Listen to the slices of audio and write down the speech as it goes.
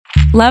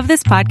Love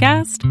this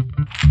podcast?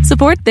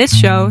 Support this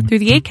show through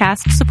the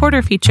Acast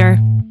supporter feature.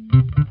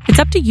 It's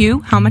up to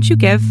you how much you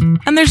give,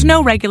 and there's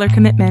no regular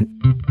commitment.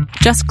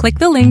 Just click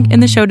the link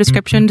in the show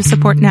description to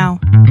support now.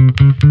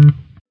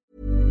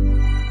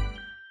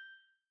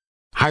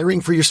 Hiring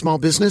for your small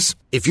business?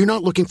 If you're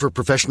not looking for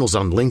professionals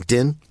on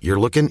LinkedIn, you're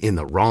looking in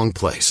the wrong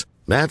place.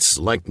 That's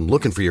like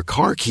looking for your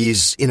car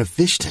keys in a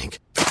fish tank.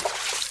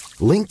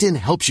 LinkedIn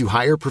helps you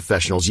hire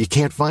professionals you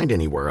can't find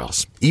anywhere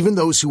else, even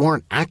those who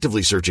aren't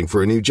actively searching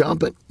for a new job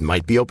but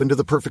might be open to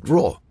the perfect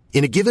role.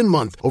 In a given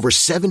month, over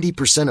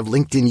 70% of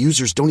LinkedIn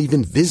users don't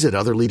even visit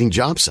other leading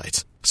job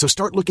sites. So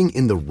start looking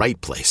in the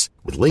right place.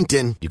 With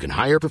LinkedIn, you can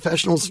hire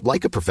professionals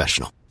like a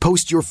professional.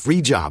 Post your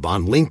free job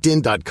on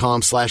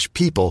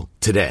linkedin.com/people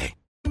today.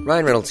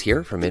 Ryan Reynolds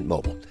here from Mint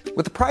Mobile.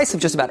 With the price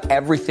of just about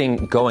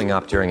everything going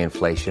up during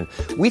inflation,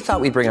 we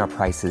thought we'd bring our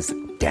prices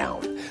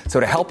down. So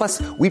to help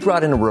us, we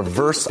brought in a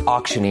reverse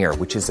auctioneer,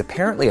 which is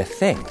apparently a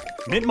thing.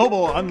 Mint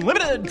Mobile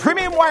Unlimited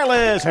Premium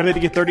Wireless. How to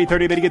get 30,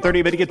 30, bit to get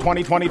 30, bit to get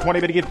 20, 20, 20,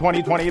 bit to get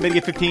 20, 20, bit to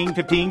get 15,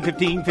 15,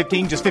 15,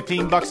 15, just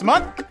 $15 a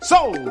month?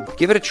 Sold!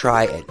 Give it a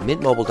try at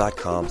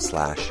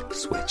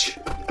mintmobile.com/switch.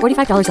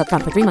 $45 up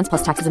front for 3 months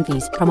plus taxes and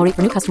fees. Promo rate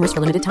for new customers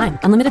for limited time.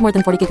 Unlimited more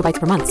than 40 gigabytes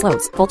per month.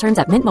 Slows full terms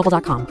at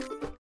mintmobile.com.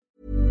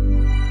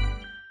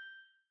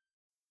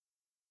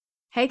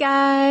 Hey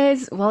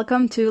guys,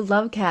 welcome to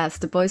Lovecast,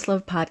 the Boys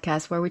Love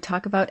podcast, where we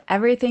talk about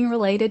everything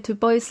related to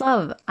boys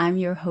love. I'm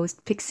your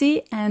host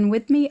Pixie, and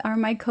with me are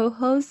my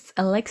co-hosts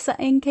Alexa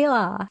and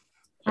Kayla.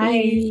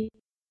 Hi.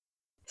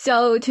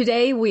 So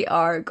today we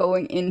are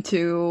going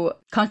into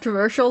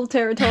controversial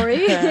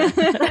territory,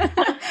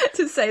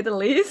 to say the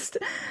least.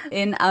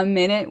 In a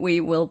minute, we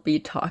will be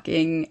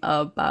talking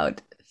about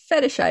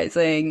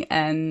fetishizing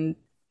and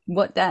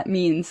what that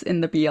means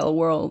in the BL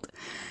world.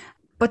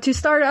 But to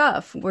start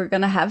off, we're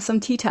going to have some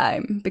tea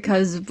time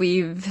because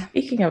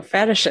Speaking of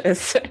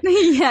fetishes.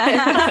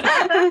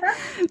 Yeah.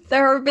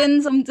 There have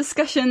been some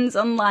discussions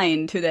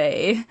online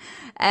today.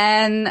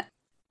 And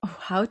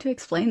how to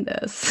explain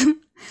this?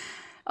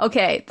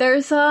 Okay,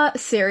 there's a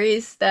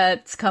series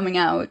that's coming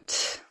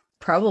out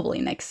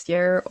probably next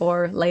year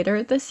or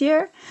later this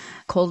year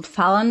called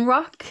Fallen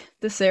Rock,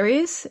 the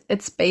series.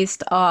 It's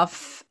based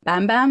off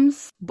Bam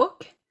Bam's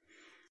book.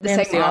 The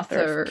same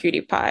author of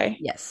Cutie Pie.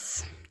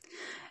 Yes.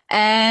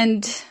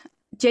 And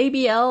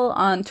JBL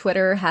on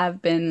Twitter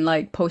have been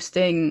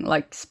posting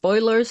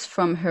spoilers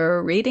from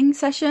her reading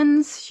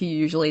sessions. She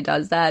usually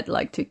does that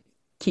to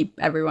keep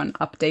everyone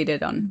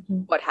updated on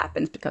what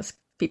happens because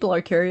people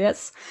are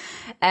curious.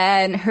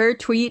 And her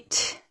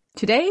tweet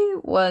today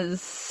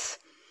was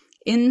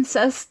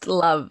incest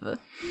love.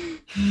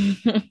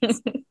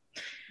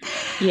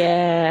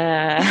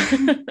 Yeah.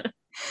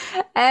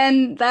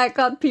 And that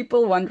got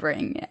people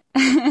wondering.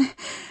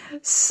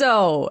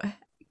 So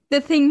the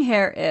thing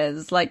here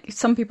is,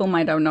 some people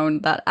might have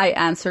known that I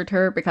answered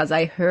her because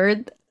I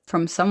heard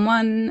from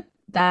someone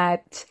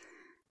that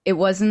it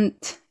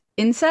wasn't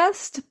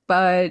incest,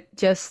 but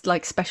just,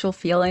 special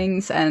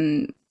feelings,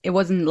 and it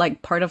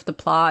wasn't, part of the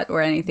plot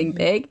or anything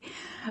big.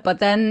 But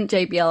then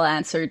JBL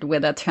answered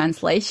with a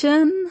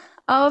translation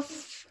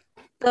of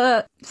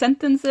the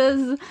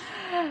sentences,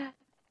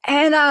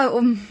 and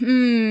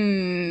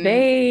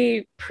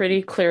they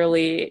pretty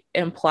clearly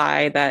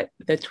imply that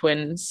the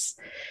twins...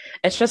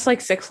 It's just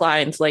 6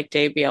 lines, like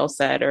JBL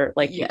said, or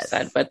you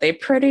said, but they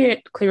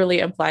pretty clearly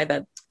imply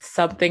that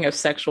something of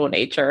sexual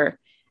nature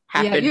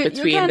happened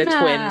between the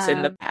twins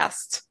in the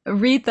past.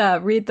 Read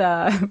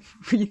the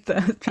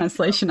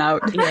translation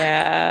out.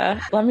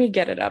 Yeah, let me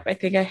get it up. I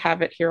think I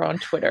have it here on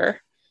Twitter.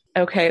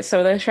 Okay,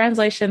 so the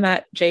translation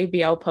that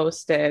JBL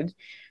posted: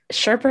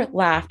 Sherbert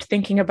laughed,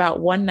 thinking about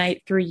one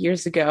night 3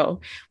 years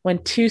ago when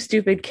 2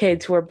 stupid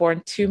kids who were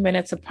born 2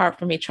 minutes apart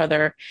from each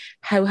other,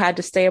 who had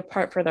to stay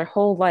apart for their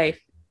whole life,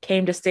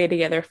 came to stay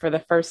together for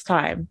the first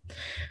time.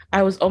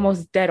 I was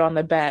almost dead on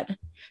the bed.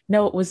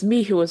 No, it was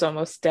me who was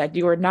almost dead.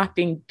 You were not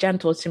being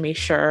gentle to me,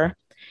 sure.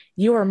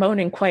 You were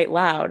moaning quite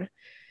loud.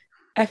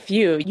 F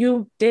you.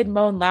 You did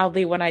moan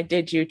loudly when I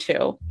did you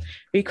too.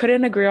 We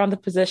couldn't agree on the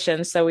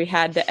position, so we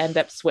had to end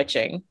up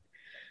switching.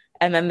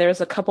 And then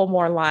there's a couple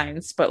more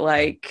lines, but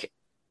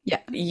yeah.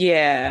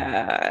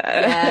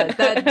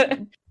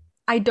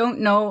 I don't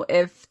know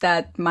if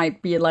that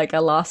might be a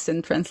lost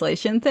in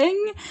translation thing,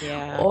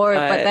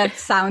 but that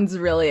sounds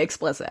really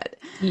explicit.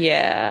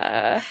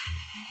 Yeah.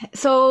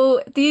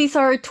 So these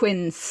are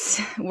twins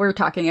we're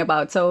talking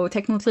about. So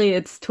technically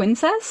it's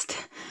twincest.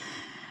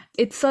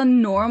 It's a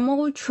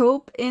normal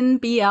trope in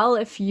BL.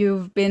 If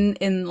you've been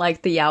in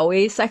the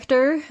yaoi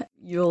sector,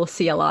 you'll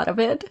see a lot of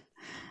it.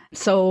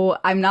 So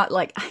I'm not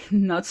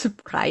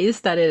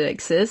surprised that it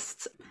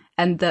exists.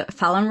 And the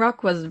Fallen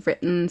Rock was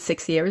written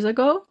 6 years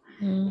ago.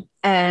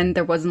 And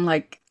there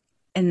wasn't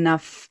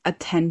enough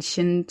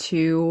attention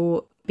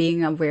to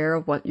being aware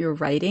of what you're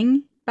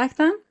writing back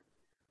then,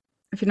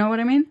 if you know what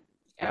I mean.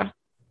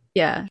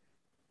 Yeah.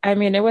 I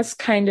mean, it was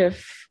kind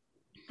of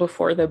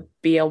before the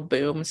BL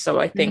boom, so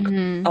I think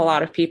a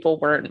lot of people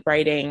weren't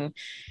writing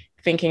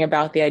thinking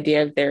about the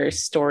idea of their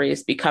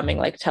stories becoming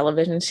like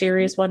television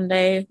series one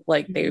day.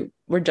 Like they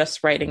were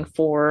just writing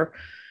for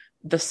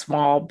the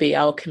small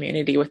BL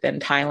community within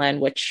Thailand,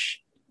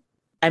 which,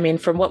 I mean,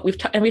 from what we've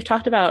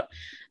talked about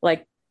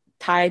like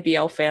Thai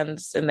BL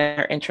fans and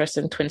their interest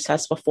in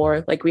Twincest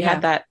before. Like we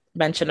had that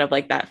mention of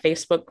like that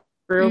Facebook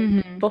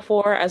group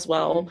before as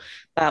well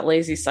that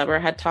Lazy Summer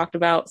had talked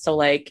about. So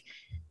like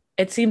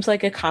it seems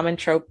like a common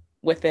trope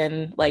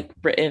within like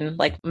written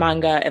like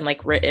manga and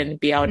like written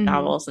BL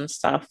novels and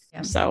stuff.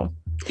 So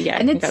yeah,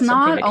 and it's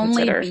not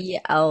only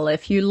BL.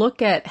 If you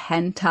look at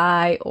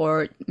hentai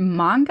or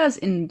mangas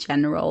in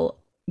general,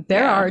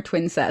 there are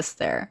twincest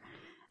there.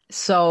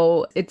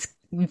 So it's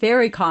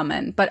very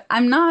common, but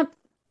I'm not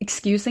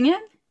excusing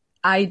it.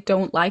 I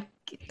don't like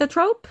the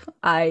trope.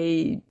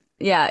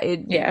 It's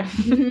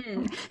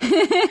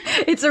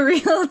a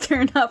real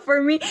turn up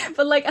for me.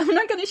 But like, I'm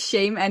not gonna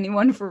shame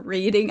anyone for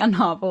reading a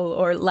novel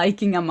or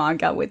liking a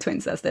manga with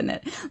twincest in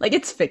it. Like,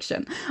 it's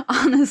fiction.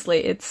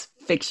 Honestly, it's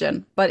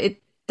fiction, but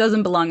it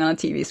doesn't belong on a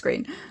TV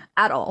screen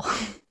at all.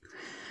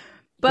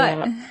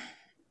 But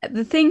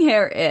the thing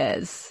here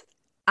is,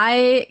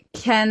 I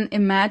can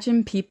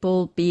imagine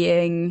people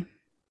being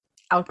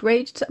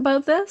outraged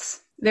about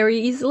this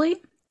very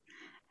easily.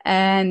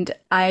 And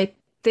I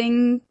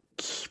think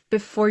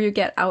before you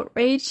get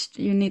outraged,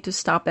 you need to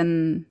stop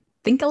and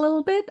think a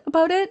little bit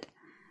about it,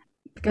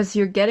 because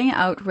you're getting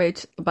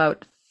outraged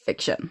about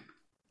fiction.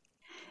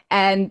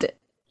 And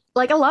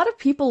like, a lot of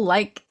people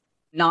like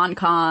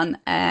non-con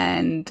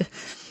and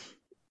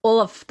all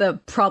of the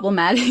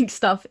problematic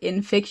stuff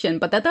in fiction,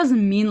 but that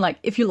doesn't mean like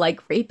if you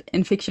like rape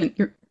in fiction,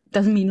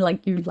 doesn't mean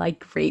like you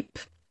like rape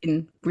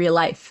in real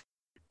life,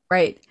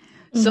 right?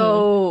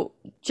 So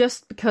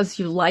just because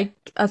you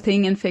like a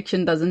thing in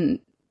fiction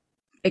doesn't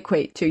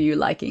equate to you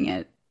liking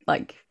it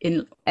like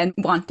in and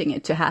wanting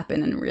it to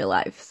happen in real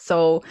life.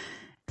 So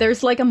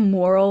there's like a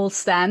moral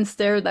stance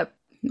there that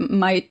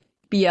might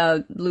be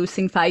a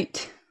losing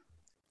fight.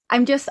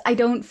 I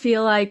don't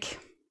feel like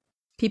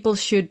people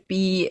should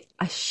be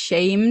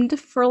ashamed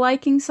for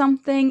liking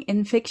something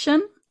in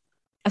fiction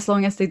as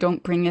long as they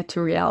don't bring it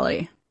to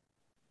reality.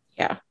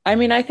 Yeah. I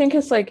mean, I think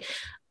it's like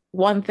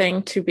one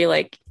thing to be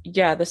like,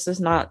 yeah, this is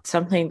not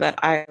something that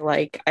I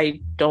like. I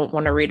don't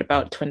want to read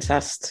about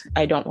twincest.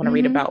 I don't want to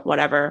read about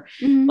whatever.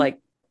 Like,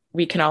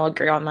 we can all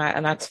agree on that,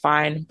 and that's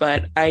fine.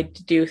 But I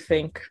do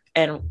think,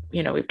 and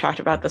you know, we've talked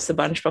about this a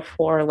bunch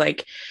before,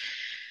 like,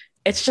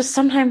 it's just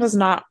sometimes it's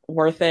not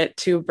worth it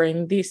to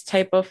bring these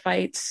type of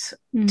fights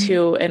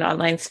to an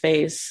online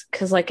space,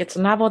 because like, it's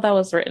a novel that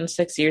was written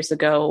 6 years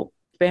ago.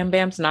 Bam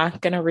Bam's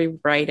not gonna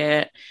rewrite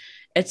it.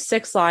 It's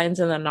 6 lines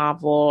in the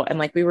novel, and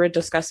like we were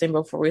discussing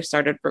before we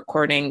started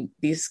recording,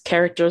 these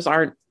characters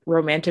aren't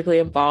romantically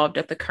involved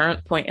at the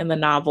current point in the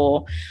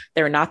novel.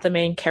 They're not the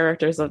main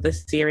characters of the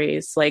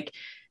series. Like,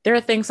 there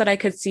are things that I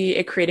could see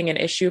it creating an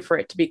issue for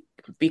it to be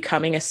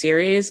becoming a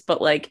series,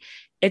 but like,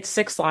 it's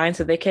 6 lines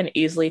that they can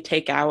easily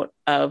take out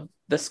of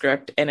the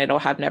script and it'll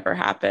have never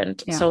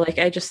happened. So like,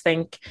 I just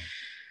think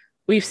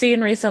we've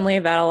seen recently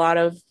that a lot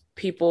of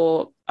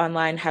people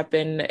online have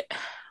been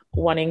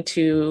wanting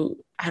to,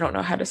 I don't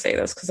know how to say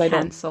this because I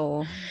don't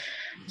cancel.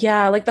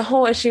 Yeah, like the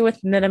whole issue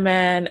with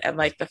Ninaman and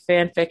like the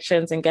fan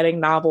fictions and getting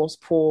novels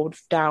pulled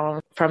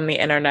down from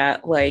the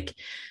internet. Like,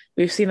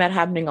 we've seen that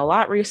happening a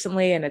lot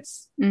recently, and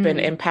it's been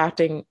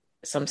impacting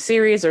some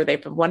series, or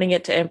they've been wanting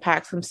it to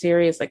impact some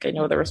series. Like, I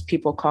know there was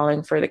people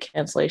calling for the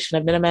cancellation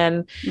of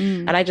Ninaman,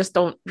 and I just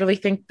don't really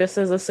think this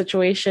is a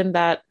situation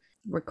that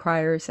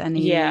requires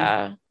any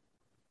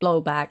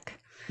blowback.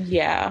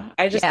 Yeah,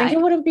 I just think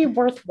it wouldn't be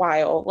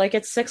worthwhile. Like,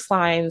 it's 6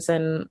 lines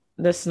in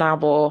this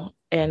novel,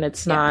 and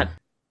it's not,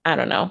 I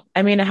don't know.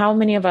 I mean, how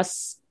many of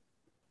us,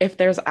 if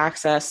there's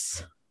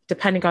access,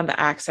 depending on the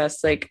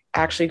access, like,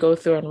 actually go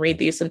through and read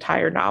these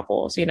entire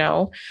novels, you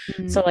know?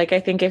 So, like,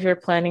 I think if you're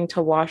planning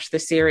to watch the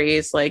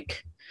series,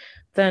 like,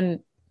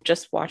 then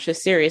just watch the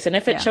series. And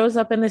if it shows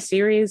up in the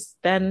series,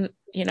 then,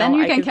 you know, then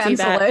you I can can see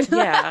that. it.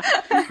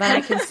 Then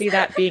I can see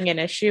that being an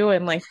issue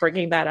and like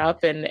bringing that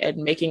up and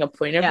making a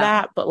point of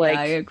that. But like,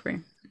 I agree.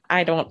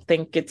 I don't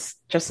think it's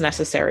just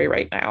necessary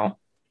right now.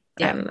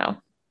 I don't know.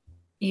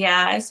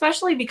 Yeah,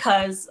 especially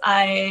because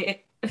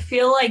I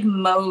feel like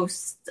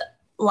most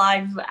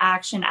live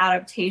action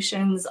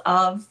adaptations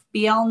of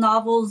BL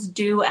novels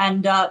do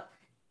end up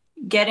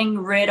getting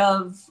rid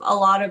of a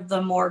lot of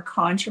the more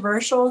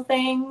controversial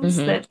things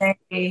that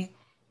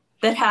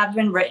have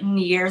been written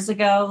years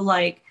ago.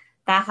 Like,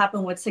 that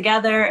happened with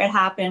Together.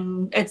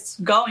 It's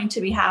going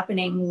to be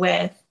happening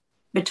with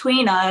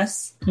Between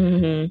Us.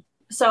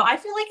 So I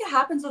feel like it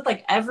happens with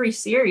like every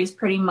series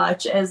pretty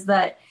much, is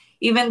that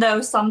even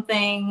though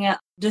something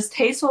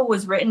distasteful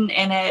was written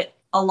in it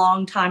a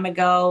long time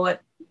ago,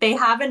 they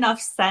have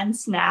enough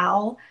sense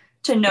now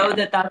to know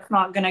that that's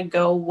not going to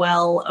go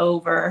well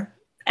over.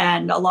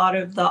 And a lot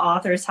of the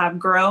authors have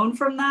grown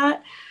from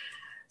that.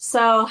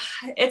 So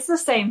it's the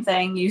same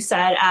thing you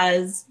said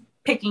as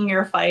picking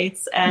your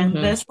fights. And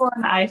this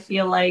one, I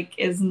feel like,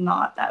 is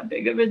not that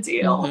big of a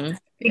deal.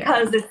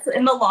 because it's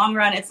in the long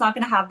run, it's not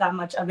going to have that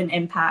much of an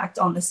impact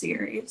on the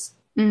series.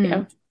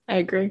 Yeah, I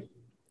agree.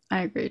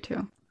 I agree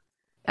too.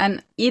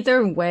 And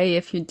either way,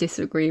 if you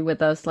disagree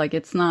with us, like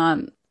it's not,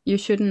 you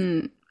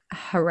shouldn't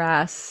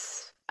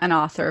harass an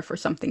author for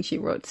something she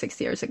wrote 6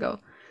 years ago.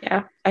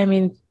 Yeah. I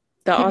mean,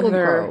 the People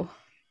author. grow.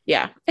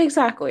 Yeah,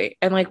 exactly.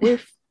 And like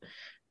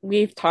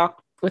we've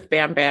talked with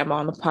Bam Bam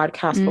on the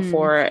podcast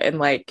before, and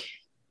like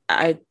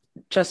I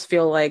just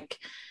feel like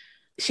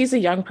she's a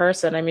young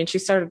person. I mean, she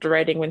started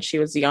writing when she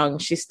was young.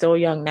 She's still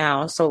young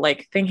now. So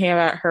like thinking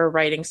about her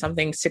writing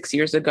something 6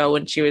 years ago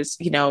when she was,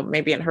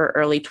 maybe in her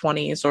early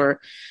 20s or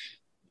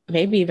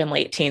maybe even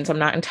late teens, I'm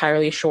not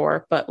entirely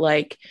sure, but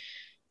like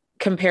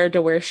compared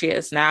to where she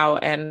is now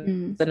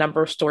and the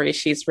number of stories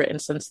she's written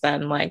since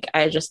then, like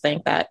I just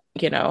think that,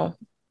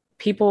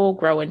 people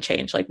grow and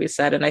change, like we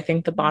said. And I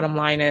think the bottom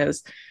line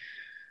is,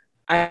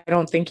 I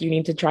don't think you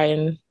need to try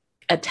and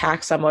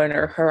attack someone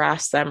or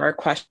harass them or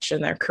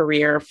question their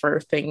career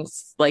for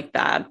things like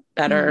that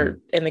are,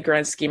 in the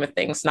grand scheme of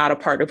things, not a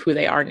part of who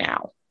they are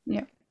now.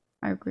 Yeah,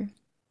 I agree.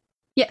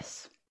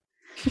 Yes.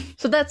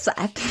 So that's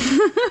that.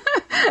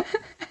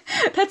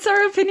 That's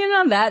our opinion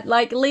on that.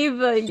 Like, leave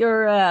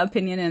your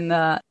opinion in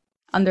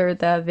under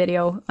the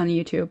video on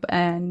YouTube,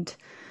 and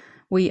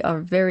we are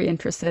very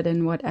interested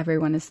in what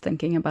everyone is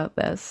thinking about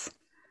this.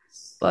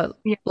 But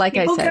like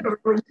I said, people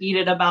get really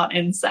heated about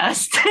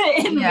incest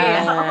in BL.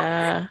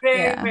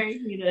 Very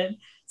heated.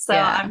 So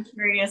I'm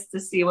curious to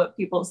see what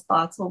people's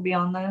thoughts will be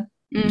on that.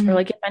 Or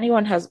like if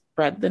anyone has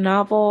read the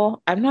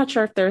novel, I'm not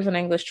sure if there's an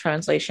English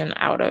translation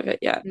out of it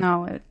yet.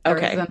 No, there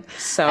isn't.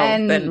 So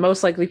then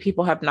most likely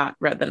people have not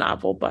read the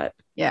novel, but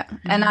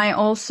and I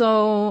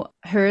also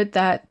heard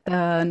that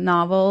the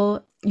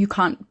novel, you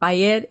can't buy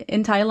it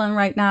in Thailand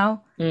right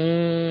now.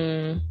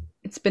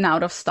 It's been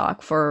out of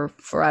stock for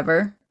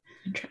forever.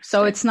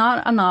 So it's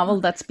not a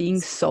novel that's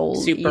being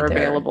sold super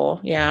available.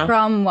 Yeah,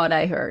 from what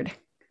I heard.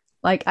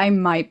 Like, I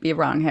might be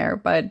wrong here,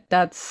 but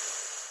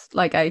that's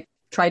like, I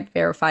tried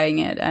verifying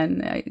it,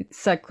 and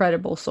it's a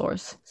credible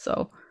source.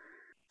 So,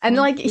 and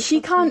like,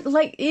 she can't,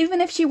 like,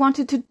 even if she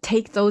wanted to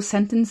take those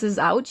sentences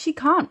out, she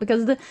can't,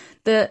 because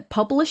the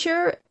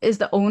publisher is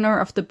the owner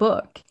of the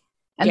book,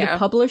 and the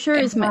publisher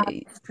is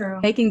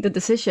making the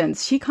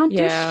decisions. She can't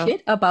do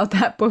shit about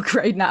that book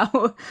right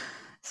now.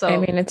 So I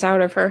mean, it's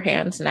out of her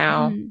hands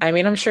now. I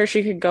mean, I'm sure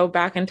she could go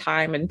back in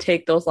time and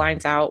take those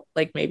lines out,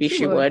 like maybe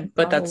she would,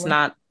 but that's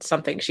not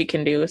something she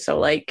can do. So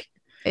like,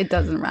 it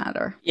doesn't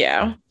matter.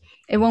 Yeah.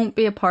 It won't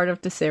be a part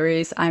of the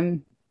series.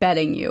 I'm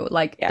betting you.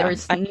 Like,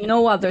 there's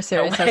no other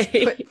series has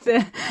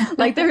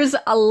like, there's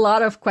a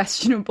lot of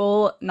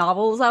questionable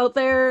novels out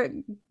there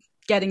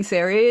getting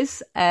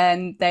series,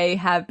 and they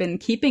have been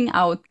keeping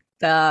out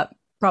the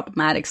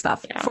problematic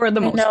stuff for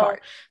the most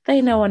part.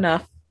 They know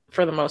enough,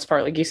 for the most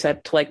part, like you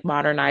said, to like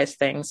modernize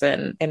things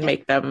and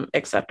make them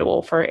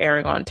acceptable for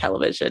airing on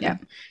television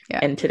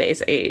in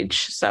today's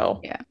age.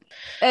 So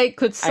they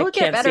could still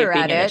get better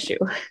at it. Issue.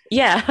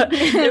 Yeah,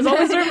 there's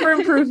always room for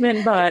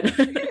improvement, but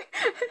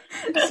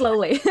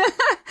slowly.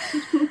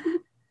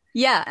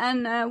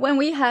 And when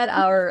we had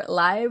our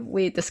live,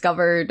 we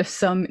discovered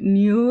some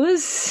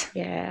news.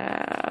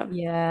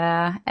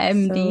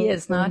 MD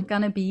is not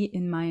gonna be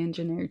in My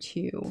Engineer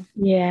 2.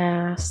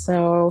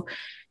 So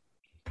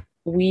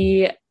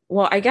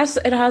well, I guess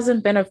it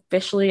hasn't been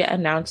officially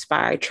announced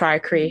by Tri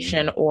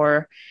Creation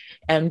or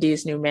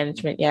MD's new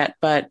management yet,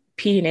 but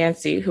P.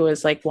 Nancy, who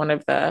is like one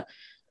of the,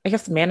 I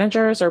guess,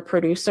 managers or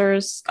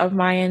producers of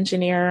My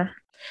Engineer,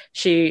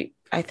 she,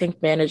 I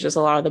think, manages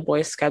a lot of the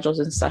boys' schedules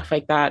and stuff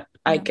like that,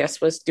 I guess,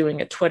 was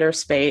doing a Twitter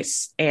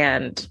space.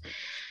 And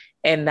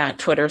in that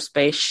Twitter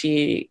space,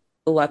 she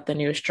let the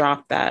news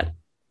drop that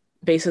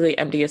basically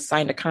MD has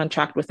signed a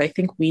contract with, I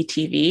think,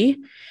 WeTV.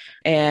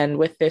 And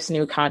with this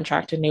new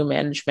contract and new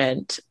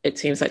management, it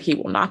seems that he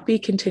will not be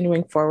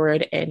continuing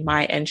forward in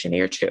My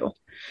Engineer 2.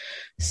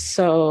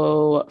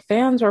 So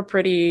fans were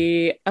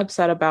pretty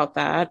upset about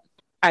that.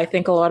 I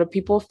think a lot of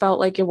people felt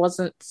like it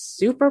wasn't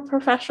super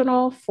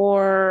professional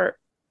for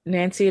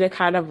Nancy to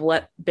kind of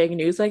let big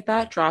news like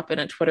that drop in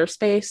a Twitter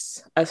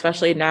space,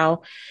 especially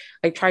now,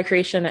 like Tri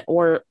Creation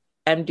or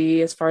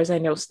MD, as far as I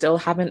know, still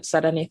haven't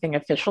said anything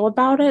official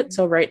about it.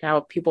 So right now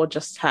people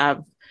just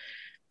have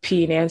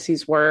P.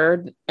 Nancy's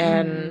word.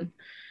 And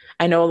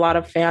I know a lot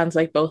of fans,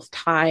 like both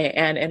Thai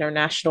and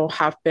international,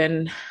 have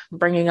been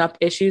bringing up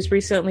issues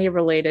recently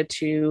related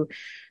to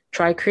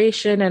Tri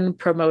Creation and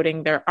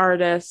promoting their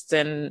artists,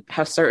 and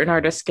how certain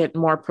artists get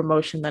more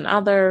promotion than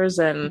others,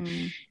 and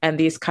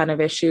these kind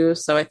of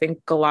issues. So I think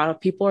a lot of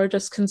people are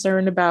just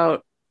concerned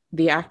about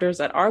the actors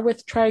that are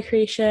with Tri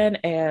Creation,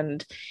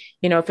 and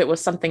if it was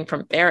something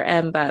from their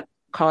end that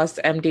caused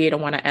MD to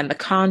want to end the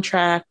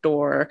contract,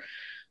 or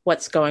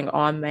what's going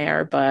on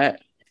there.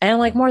 And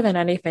like, more than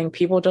anything,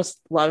 people just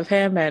love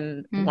him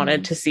and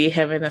wanted to see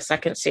him in the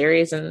second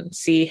series, and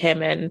see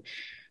him and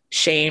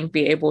Shane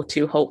be able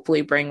to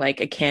hopefully bring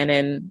like a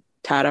canon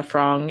Tata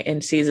Frong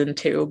in season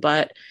 2.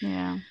 But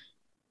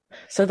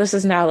so this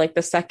is now like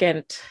the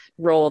second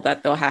role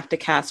that they'll have to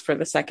cast for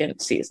the second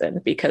season,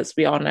 because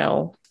we all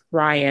know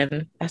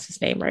Ryan, that's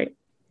his name, right?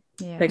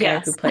 Yeah. The guy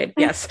who played,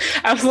 yes.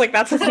 I was like,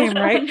 that's his name,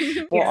 right?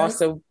 Well,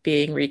 also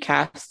being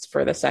recast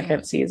for the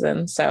second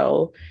season.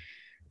 So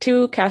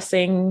 2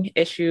 casting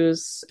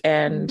issues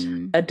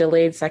and a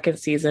delayed second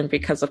season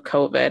because of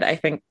COVID. I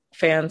think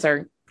fans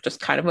are just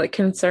kind of like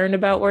concerned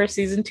about where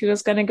season 2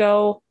 is going to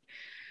go.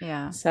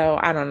 Yeah. So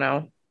I don't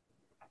know.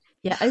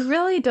 Yeah, I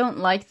really don't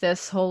like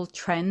this whole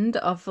trend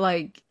of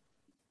like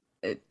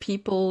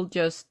people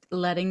just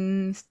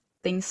letting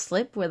things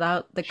slip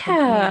without the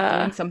company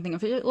doing something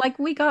official. Like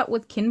we got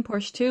with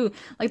KinnPorsche too.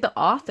 Like the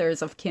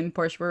authors of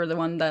KinnPorsche were the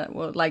one that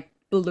were like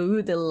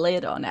blew the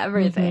lid on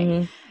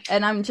everything.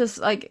 And I'm just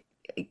like,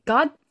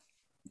 God,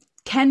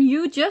 can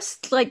you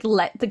just like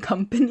let the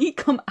company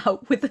come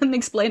out with an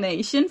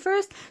explanation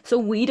first so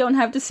we don't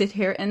have to sit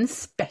here and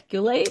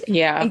speculate?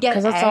 Yeah, and get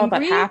because that's all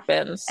that angry?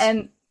 happens.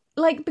 And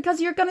like, because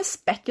you're gonna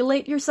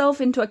speculate yourself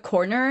into a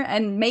corner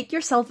and make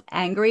yourself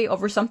angry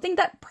over something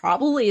that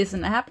probably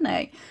isn't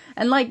happening.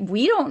 And like,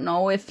 we don't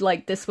know if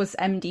like this was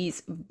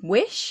MD's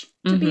wish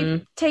to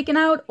be taken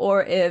out,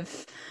 or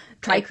if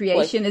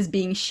Tri-Creation is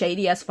being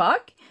shady as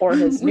fuck, or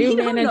his new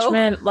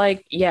management. Know.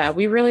 Like, yeah,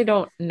 we really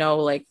don't know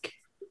like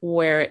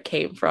where it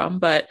came from,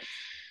 but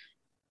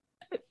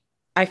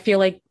I feel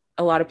like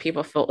a lot of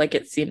people felt like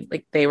it seemed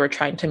like they were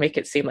trying to make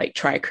it seem like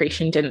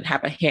Tri-Creation didn't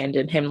have a hand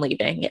in him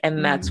leaving,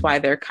 and that's why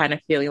they're kind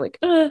of feeling like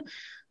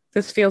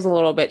this feels a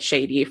little bit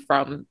shady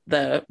from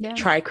the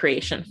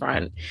Tri-Creation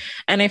front.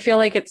 And I feel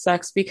like it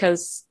sucks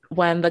because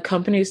when the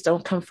companies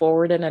don't come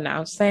forward and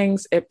announce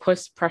things, it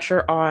puts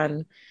pressure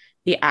on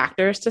the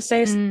actors to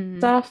say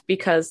stuff,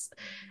 because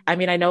I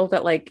mean, I know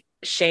that like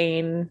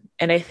Shane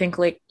and I think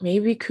like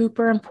maybe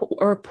Cooper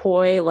or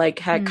Poi like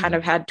had kind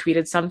of had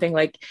tweeted something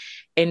like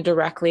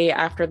indirectly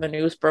after the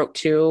news broke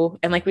too,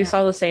 and like we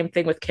saw the same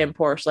thing with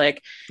KinnPorsche.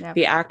 Like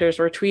the actors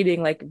were tweeting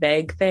like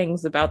vague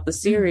things about the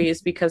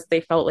series because they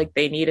felt like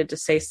they needed to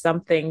say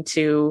something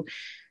to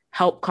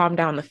help calm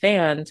down the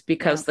fans,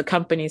 because the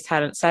companies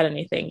hadn't said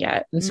anything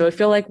yet. And so I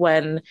feel like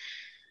when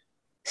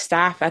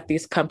staff at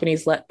these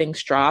companies let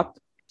things drop,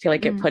 I feel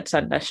like it puts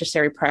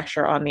unnecessary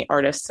pressure on the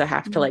artists to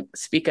have to like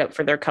speak up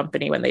for their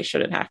company when they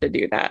shouldn't have to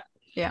do that.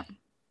 Yeah,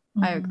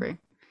 I agree.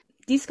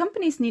 These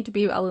companies need to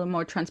be a little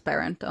more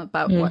transparent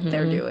about what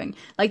they're doing.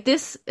 Like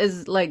this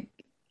is like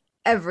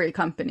every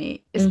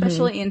company,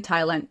 especially in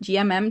Thailand,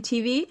 GMM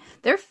TV,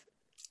 they're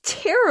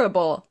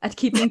terrible at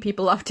keeping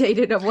people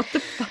updated of what the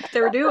fuck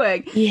they're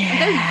doing.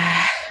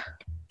 Yeah.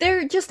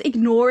 They're just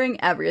ignoring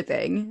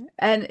everything.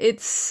 And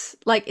it's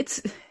like,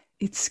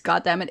 it's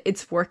goddamn it,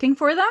 it's working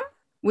for them,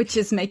 which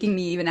is making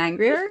me even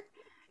angrier.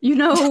 You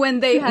know, when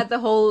they had the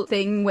whole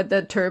thing with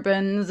the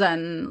turbans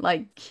and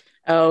like...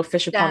 Oh,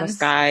 Fish Upon the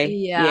Sky.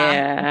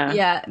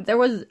 Yeah. There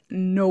was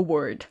no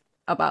word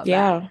about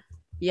that.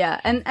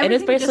 Yeah. And it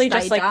is basically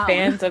just like down.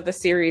 fans of the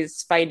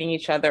series fighting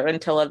each other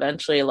until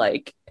eventually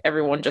like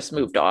everyone just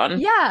moved on.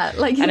 Yeah.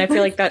 Like, and I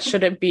feel like that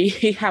shouldn't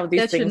be how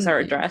these things are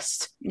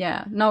addressed.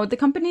 Yeah. No, the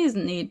companies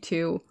need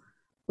to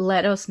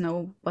let us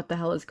know what the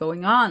hell is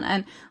going on.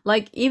 And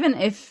like, even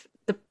if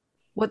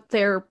what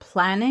they're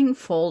planning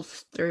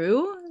falls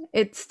through,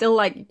 it's still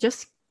like,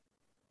 just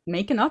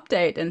make an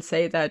update and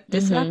say that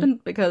this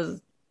happened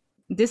because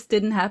this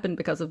didn't happen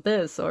because of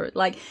this, or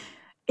like,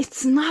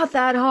 it's not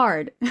that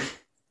hard.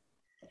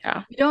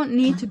 Yeah. You don't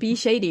need to be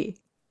shady.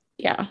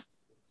 Yeah.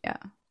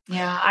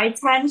 I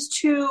tend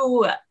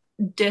to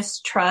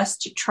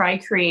distrust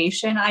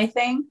Tri-Creation, I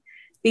think,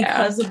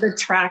 because of the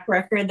track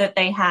record that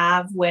they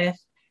have with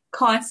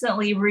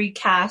constantly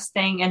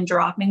recasting and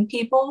dropping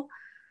people.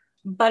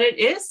 But it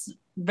is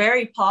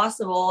very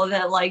possible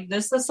that like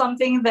this is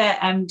something that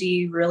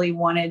MD really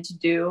wanted to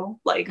do.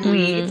 Like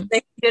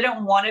they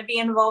didn't want to be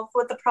involved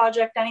with the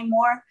project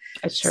anymore.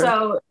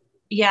 So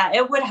yeah,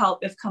 it would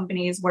help if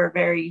companies were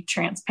very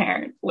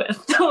transparent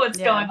with what's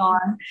going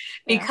on,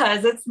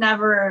 because it's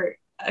never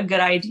a good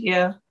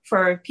idea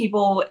for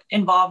people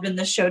involved in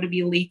the show to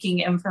be leaking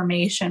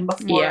information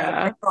before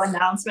official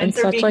announcements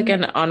in such like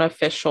an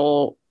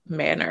unofficial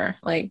manner.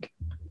 Like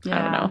I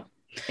don't know.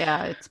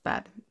 Yeah, it's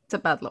bad. It's a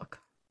bad look.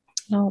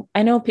 No,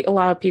 I know a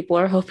lot of people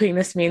are hoping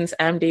this means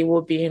MD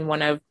will be in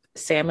one of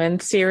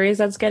Salmon's series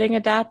that's getting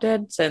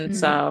adapted,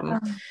 since a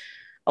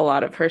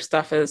lot of her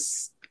stuff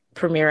is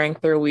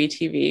premiering through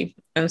WeTV.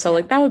 And so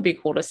like that would be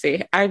cool to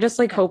see. I just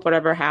like hope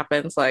whatever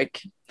happens,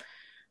 like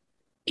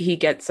he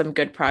gets some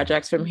good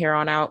projects from here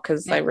on out,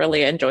 because I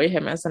really enjoy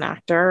him as an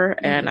actor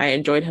and I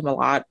enjoyed him a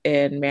lot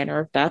in Manner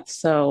of Death.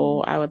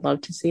 So I would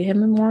love to see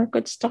him in more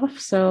good stuff.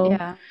 So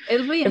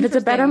it'll be if it's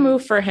a better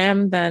move for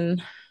him,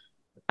 then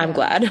I'm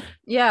glad.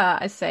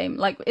 Yeah, same.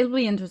 Like, it'll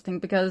be interesting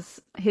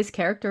because his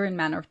character in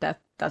Manner of Death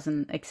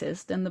doesn't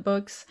exist in the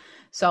books,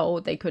 so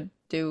they could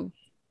do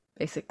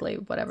basically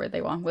whatever they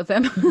want with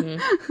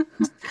him.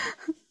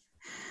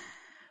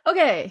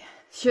 Okay,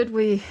 should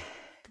we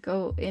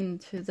go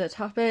into the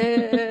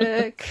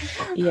topic?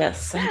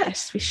 Yes, I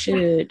guess we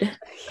should.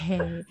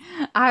 Okay,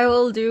 I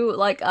will do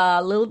like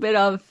a little bit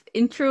of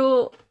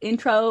intro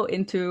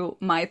into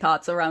my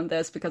thoughts around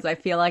this, because I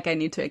feel like I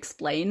need to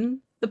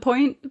explain the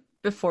point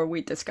before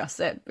we discuss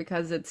it,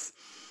 because it's...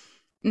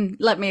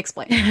 let me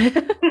explain.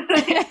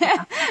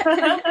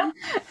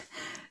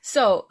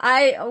 So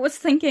I was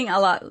thinking a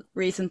lot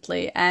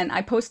recently, and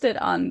I posted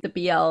on the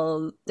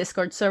BL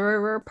Discord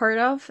server we're part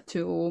of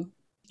to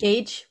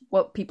gauge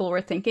what people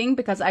were thinking,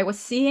 because I was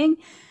seeing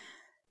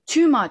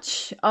too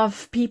much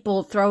of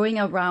people throwing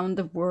around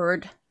the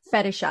word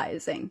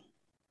fetishizing.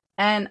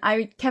 And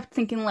I kept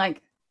thinking,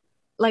 like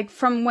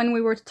from when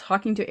we were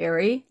talking to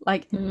Ari,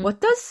 like,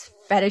 what does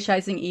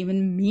fetishizing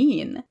even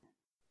mean?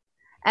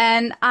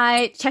 And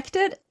I checked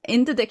it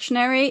in the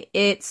dictionary.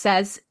 It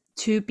says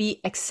to be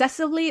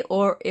excessively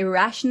or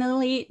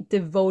irrationally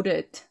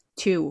devoted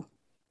to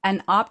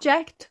an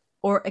object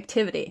or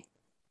activity,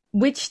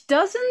 which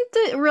doesn't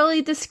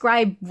really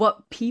describe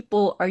what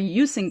people are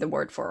using the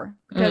word for.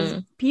 Because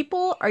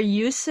people are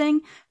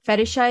using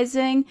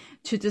fetishizing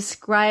to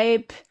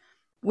describe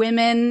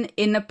women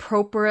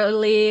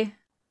inappropriately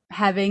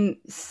having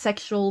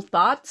sexual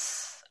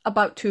thoughts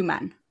about two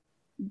men.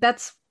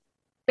 That's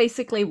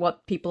basically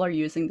what people are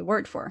using the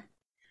word for.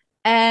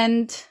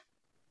 And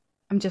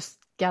I'm just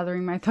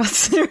gathering my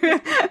thoughts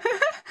here.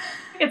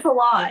 It's a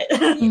lot.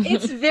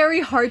 It's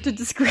very hard to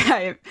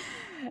describe.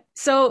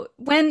 So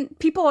when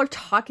people are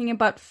talking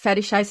about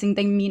fetishizing,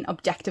 they mean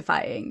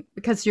objectifying,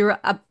 because you're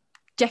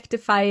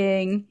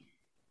objectifying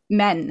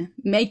men,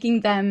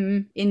 making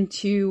them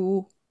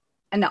into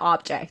an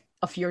object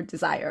of your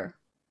desire,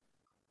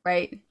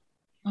 right?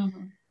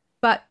 Mm-hmm.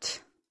 But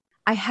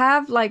I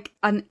have like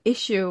an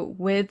issue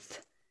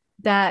with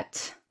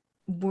that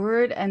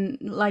word and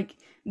like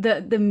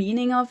the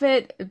meaning of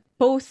it,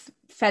 both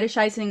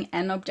fetishizing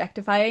and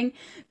objectifying,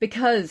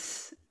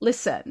 because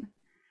listen,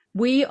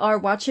 we are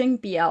watching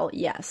BL,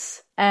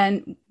 yes,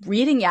 and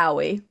reading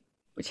yaoi,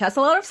 which has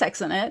a lot of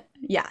sex in it,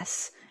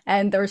 yes,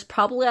 and there's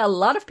probably a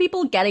lot of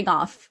people getting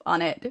off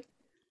on it,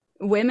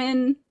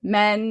 women,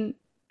 men,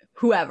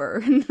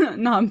 whoever,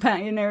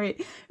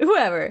 non-binary,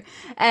 whoever.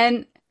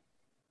 And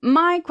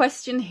my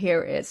question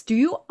here is, do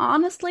you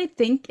honestly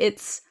think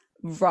it's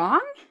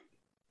wrong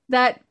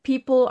that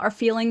people are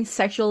feeling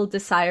sexual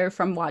desire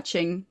from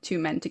watching two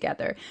men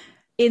together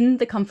in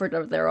the comfort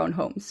of their own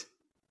homes?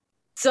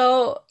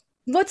 So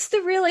what's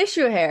the real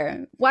issue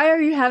here? Why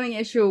are you having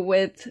issue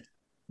with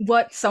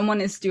what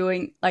someone is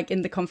doing like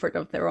in the comfort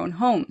of their own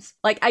homes?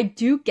 Like, I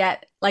do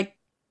get, like,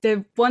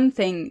 the one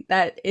thing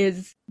that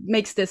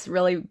makes this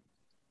really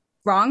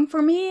wrong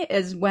for me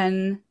is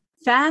when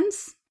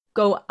fans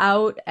go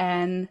out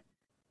and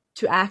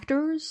to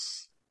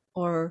actors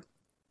or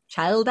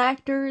child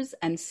actors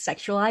and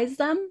sexualize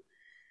them.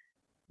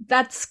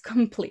 That's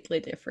completely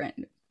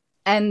different.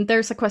 And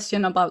there's a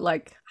question about,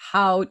 like,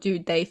 how do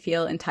they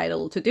feel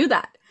entitled to do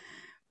that?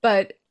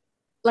 But,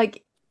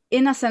 like,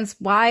 in a sense,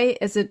 why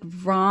is it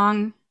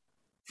wrong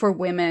for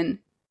women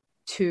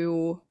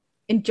to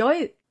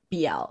enjoy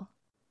BL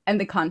and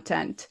the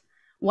content?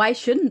 Why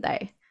shouldn't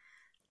they?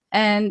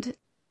 And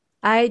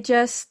I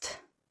just...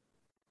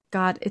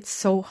 God, it's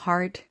so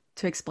hard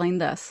to explain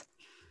this.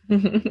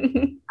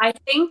 I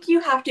think you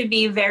have to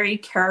be very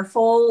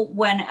careful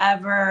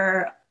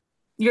whenever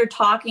you're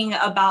talking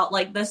about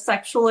like the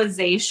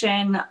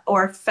sexualization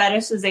or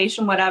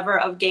fetishization, whatever,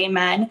 of gay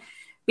men,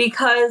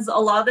 because a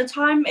lot of the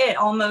time it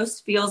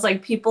almost feels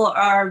like people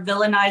are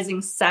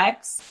villainizing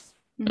sex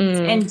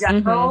in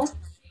general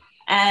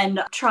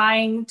and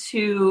trying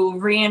to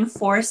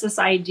reinforce this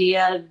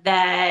idea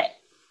that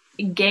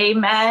gay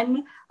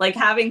men, like,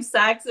 having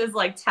sex is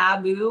like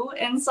taboo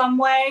in some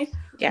way,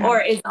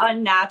 or is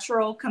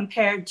unnatural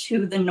compared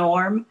to the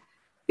norm.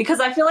 Because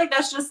I feel like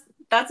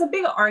that's a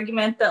big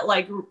argument that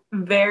like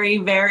very,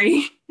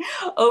 very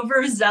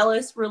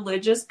overzealous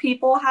religious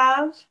people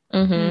have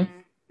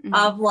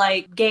of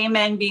like gay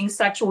men being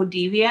sexual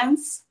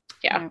deviants.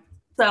 Yeah.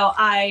 So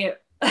I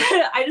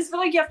just feel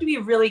like you have to be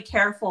really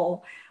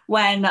careful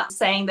when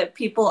saying that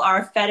people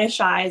are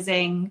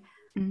fetishizing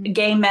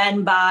gay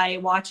men by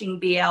watching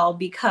BL,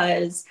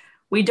 because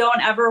we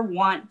don't ever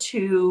want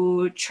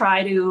to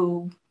try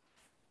to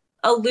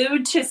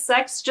allude to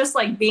sex just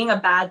like being a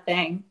bad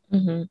thing,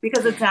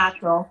 because it's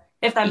natural,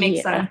 if that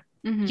makes sense.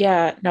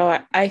 Yeah, no,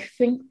 I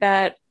think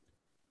that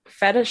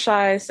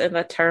fetishize in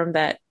the term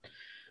that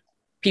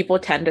people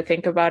tend to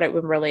think about it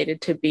when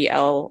related to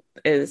BL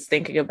is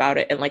thinking about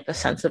it in like the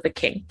sense of a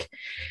kink.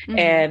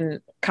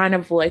 And kind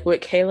of like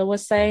what Kayla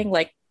was saying,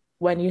 like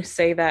when you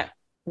say that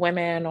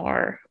women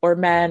or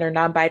men or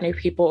non-binary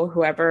people or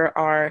whoever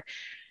are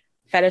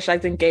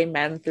fetishizing gay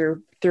men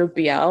through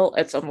BL,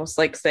 it's almost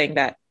like saying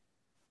that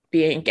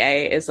being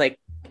gay is like,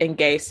 in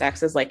gay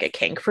sex is like a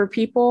kink for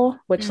people,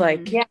 which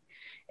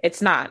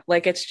it's not.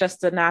 Like, it's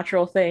just a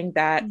natural thing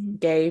that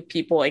gay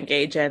people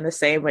engage in the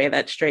same way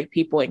that straight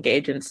people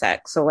engage in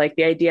sex. So like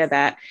the idea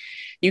that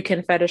you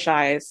can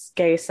fetishize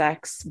gay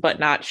sex but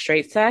not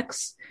straight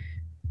sex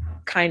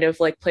kind of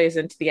like plays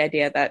into the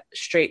idea that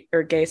straight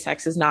or gay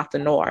sex is not the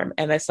norm,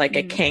 and it's like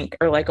a kink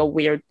or like a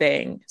weird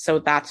thing. So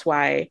that's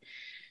why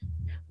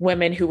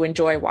women who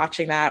enjoy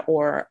watching that,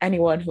 or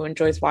anyone who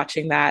enjoys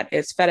watching that,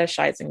 is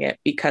fetishizing it,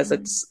 because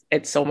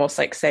it's almost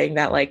like saying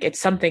that like it's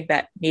something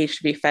that needs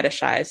to be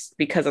fetishized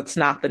because it's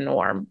not the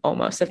norm,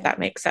 almost, if that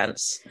makes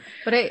sense.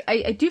 But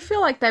I do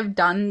feel like they've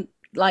done,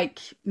 like,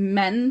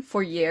 men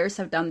for years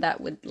have done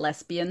that with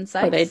lesbian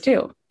sex. Oh, they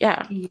do.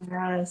 Yeah.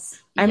 Yes.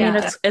 I mean,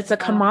 it's a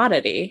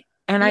commodity.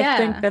 And I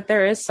think that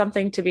there is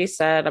something to be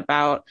said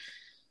about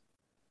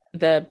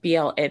the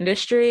BL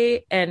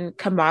industry and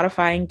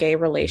commodifying gay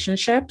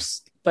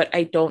relationships, but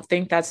I don't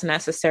think that's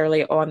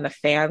necessarily on the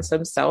fans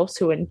themselves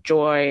who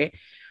enjoy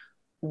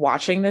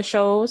watching the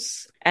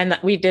shows. And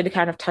we did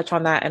kind of touch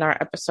on that in our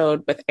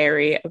episode with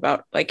Ari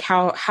about like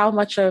how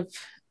much of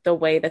the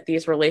way that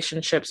these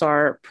relationships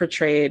are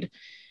portrayed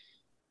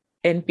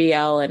in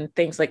BL and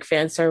things like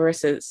fan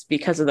services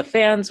because of the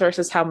fans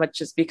versus how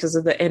much is because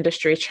of the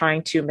industry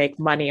trying to make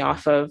money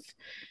off of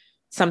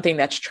something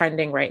that's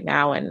trending right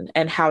now,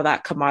 and how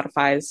that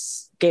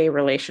commodifies gay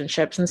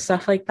relationships and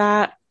stuff like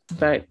that.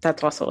 But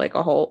that's also like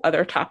a whole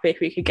other topic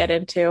we could get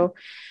into.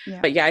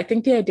 Yeah. But yeah, I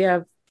think the idea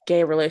of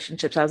gay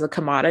relationships as a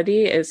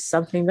commodity is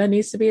something that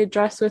needs to be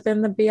addressed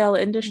within the BL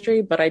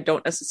industry, but I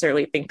don't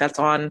necessarily think that's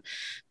on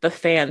the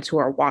fans who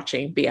are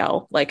watching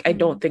BL. Like, I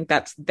don't think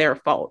that's their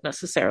fault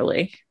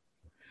necessarily.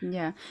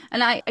 Yeah.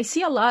 And I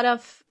see a lot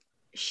of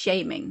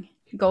shaming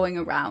going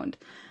around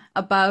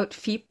about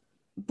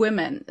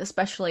women,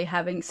 especially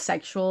having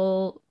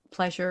sexual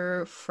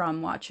pleasure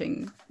from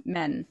watching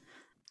men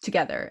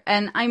together.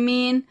 And I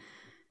mean,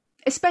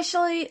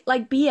 especially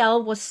like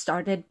BL was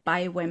started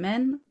by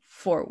women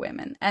for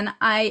women. And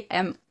I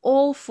am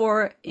all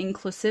for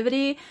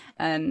inclusivity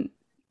and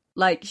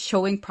like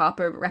showing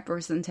proper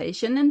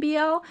representation in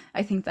BL.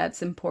 I think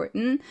that's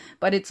important,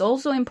 but it's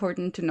also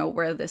important to know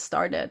where this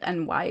started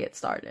and why it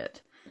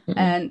started. Mm-hmm.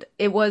 And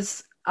it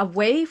was a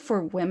way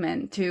for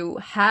women to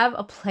have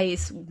a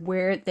place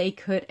where they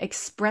could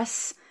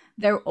express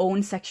their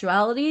own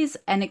sexualities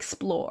and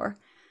explore,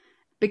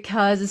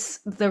 because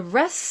the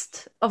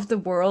rest of the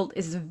world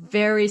is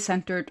very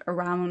centered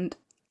around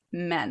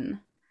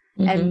men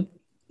and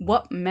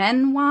what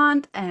men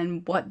want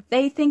and what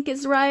they think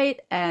is right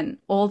and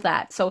all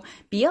that. So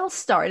BL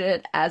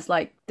started as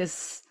like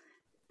this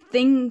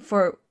thing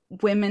for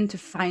women to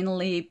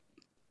finally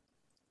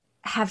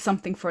have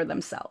something for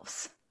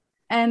themselves.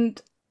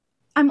 And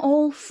I'm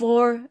all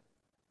for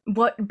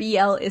what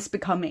BL is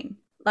becoming.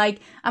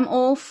 Like, I'm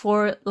all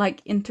for,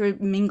 like,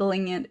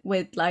 intermingling it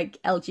with, like,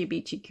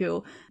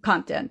 LGBTQ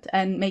content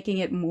and making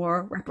it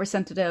more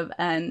representative,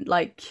 and,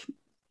 like,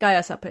 Gaia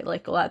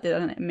Sapelikola did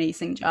an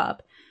amazing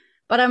job.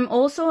 But I'm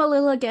also a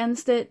little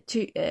against it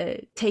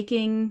to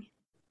taking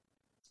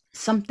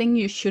something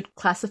you should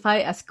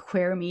classify as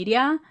queer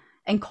media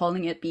and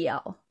calling it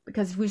BL,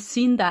 because we've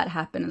seen that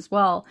happen as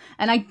well.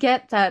 And I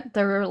get that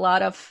there are a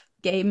lot of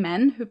gay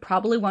men who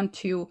probably want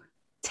to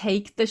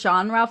take the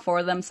genre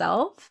for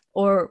themselves,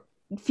 or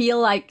feel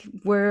like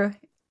we're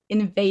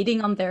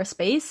invading on their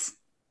space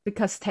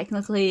because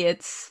technically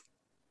it's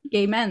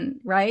gay men,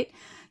 right?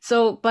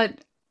 So,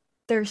 but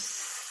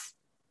there's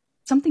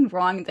something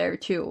wrong there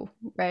too,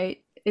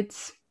 right?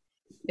 It's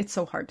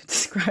so hard to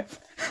describe.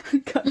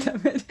 God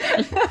damn it.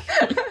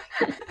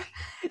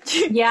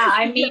 Yeah,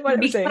 I mean,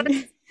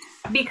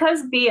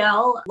 because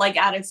BL, like,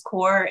 at its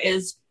core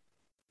is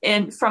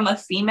from a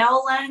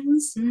female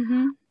lens.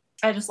 Mm-hmm.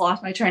 I just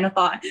lost my train of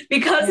thought.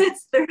 Because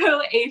it's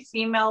through a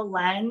female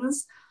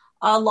lens,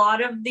 a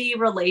lot of the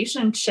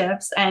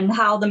relationships and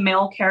how the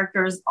male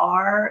characters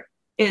are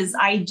is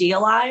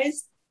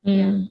idealized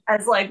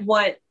as like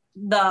what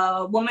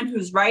the woman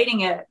who's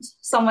writing it,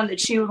 someone that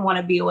she would want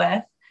to be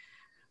with.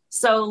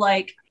 So,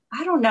 like,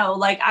 I don't know,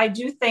 like, I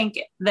do think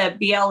that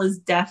BL is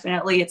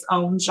definitely its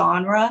own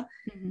genre,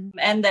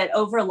 and that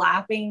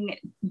overlapping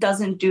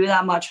doesn't do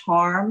that much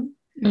harm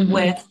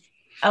with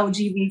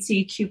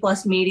LGBTQ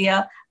plus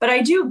media. But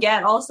I do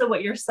get also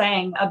what you're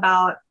saying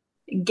about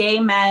gay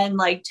men,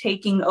 like,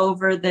 taking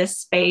over this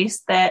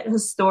space that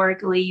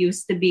historically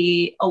used to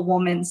be a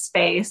woman's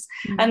space.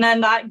 And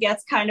then that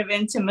gets kind of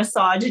into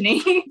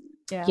misogyny.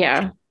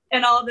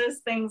 And all those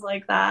things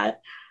like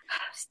that.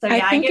 So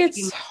yeah, I think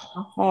it's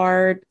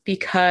hard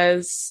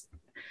because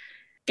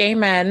gay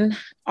men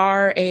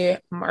are a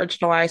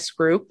marginalized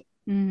group,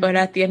 but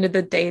at the end of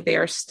the day, they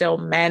are still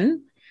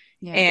men.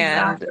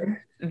 And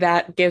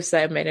that gives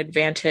them an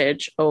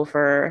advantage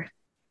over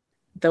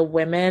the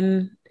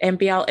women in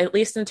BL, at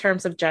least in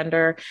terms of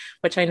gender,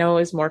 which I know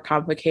is more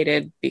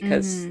complicated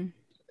because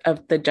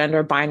of the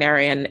gender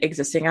binary and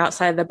existing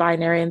outside the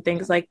binary and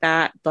things like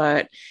that.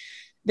 But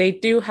they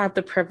do have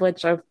the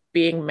privilege of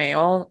being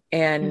male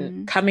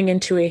and coming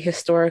into a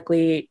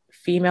historically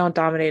female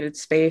dominated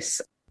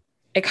space.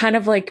 It kind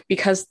of like,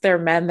 because they're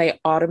men, they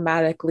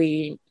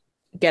automatically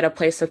get a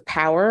place of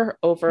power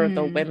over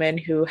the women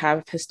who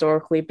have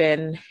historically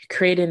been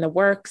creating the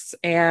works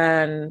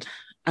and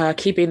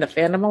keeping the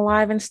fandom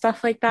alive and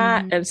stuff like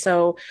that. And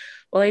so,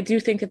 well, I do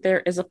think that there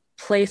is a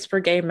place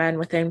for gay men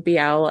within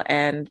BL,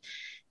 and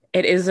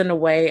it is in a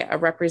way a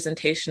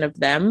representation of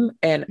them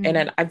and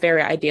in a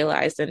very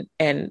idealized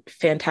and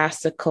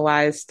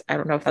fantasticalized, I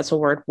don't know if that's a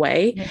word,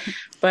 way.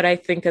 But I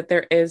think that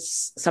there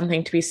is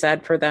something to be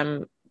said for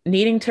them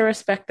needing to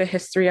respect the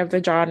history of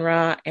the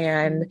genre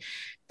and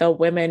the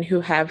women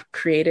who have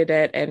created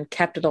it and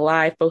kept it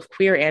alive, both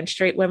queer and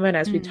straight women.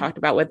 As we talked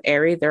about with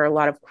Eri, there are a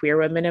lot of queer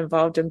women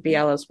involved in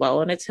BL as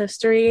well in its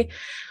history.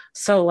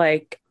 So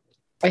like,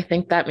 I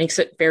think that makes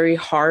it very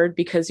hard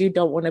because you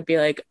don't want to be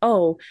like,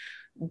 oh,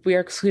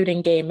 we're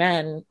excluding gay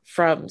men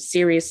from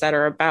series that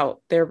are about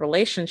their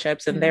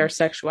relationships and their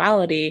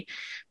sexuality.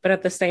 But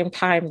at the same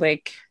time,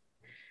 like,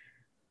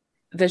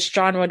 this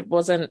genre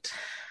wasn't,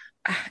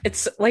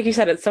 it's like you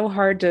said, it's so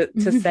hard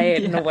to say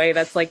it in a way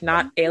that's like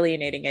not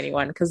alienating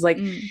anyone, because like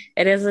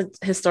it is a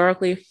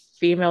historically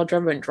female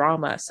driven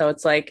drama. So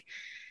it's like,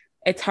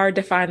 it's hard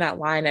to find that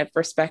line of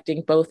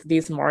respecting both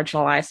these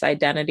marginalized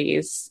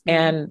identities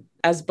and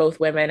as both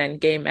women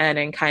and gay men,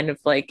 and kind of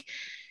like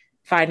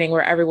finding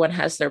where everyone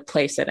has their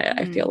place in it,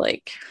 I feel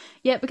like.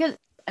 Yeah, because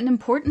an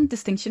important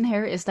distinction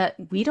here is that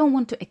we don't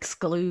want to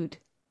exclude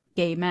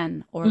gay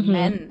men or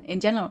men in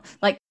general.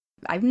 Like,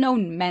 I've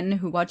known men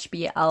who watch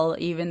BL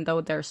even though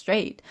they're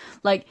straight.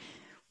 Like,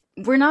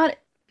 we're not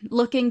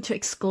looking to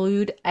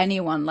exclude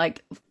anyone.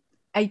 Like,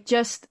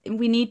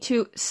 we need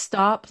to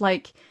stop,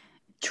 like,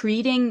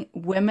 treating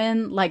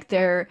women like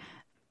they're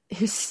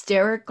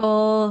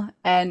hysterical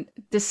and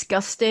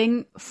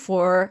disgusting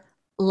for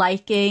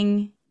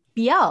liking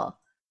BL.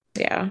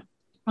 Yeah.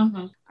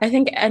 I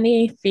think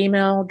any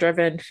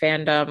female-driven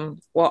fandom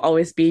will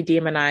always be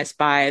demonized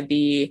by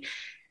the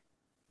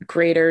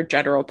greater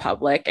general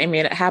public. I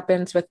mean, it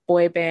happens with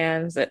boy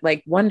bands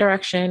like One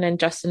Direction and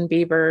Justin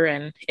Bieber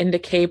and into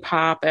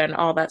K-pop and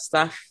all that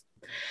stuff.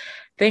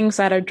 Things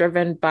that are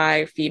driven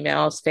by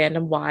females,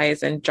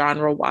 fandom-wise and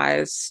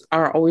genre-wise,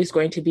 are always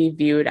going to be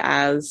viewed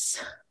as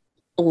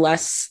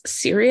less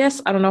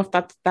serious. I don't know if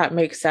that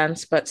makes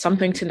sense, but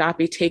something to not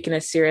be taken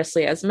as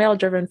seriously as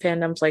male-driven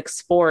fandoms like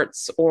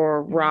sports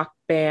or rock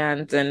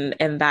bands and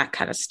that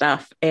kind of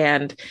stuff.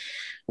 And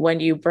when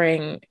you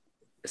bring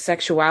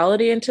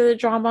sexuality into the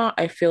drama,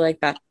 I feel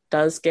like that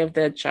does give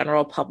the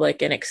general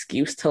public an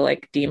excuse to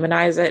like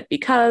demonize it,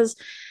 because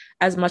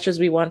as much as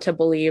we want to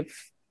believe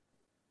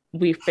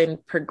we've been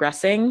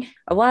progressing,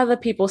 a lot of the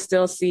people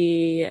still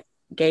see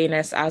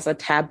gayness as a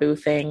taboo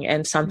thing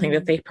and something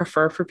that they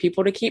prefer for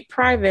people to keep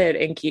private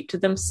and keep to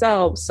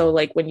themselves. So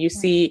like when you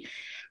see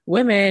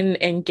women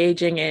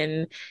engaging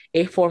in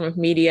a form of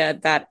media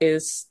that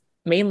is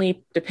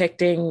mainly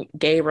depicting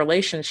gay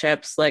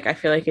relationships, like I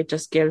feel like it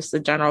just gives the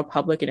general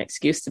public an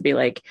excuse to be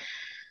like,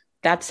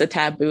 that's a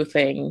taboo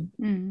thing.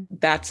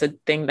 That's a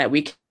thing that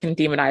we can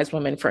demonize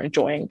women for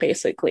enjoying,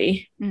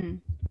 basically.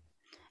 And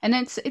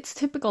it's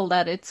typical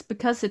that it's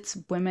because it's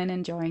women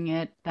enjoying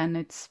it, then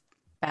it's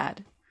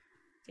bad.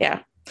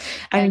 Yeah.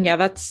 I mean, yeah,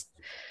 that's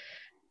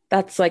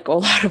like a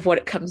lot of what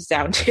it comes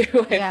down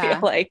to, I feel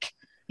like.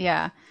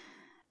 Yeah.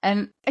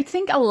 And I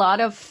think a lot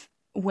of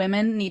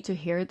women need to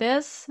hear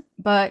this,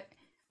 but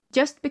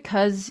just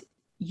because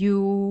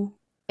you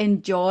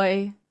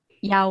enjoy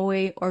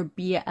yaoi or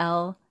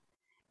BL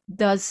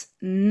does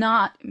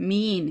not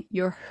mean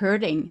you're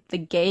hurting the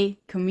gay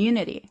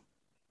community.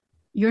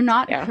 You're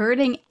not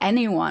hurting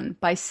anyone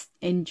by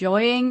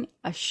enjoying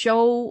a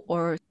show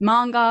or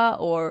manga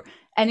or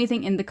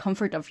anything in the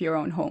comfort of your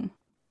own home.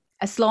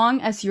 As long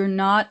as you're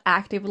not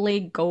actively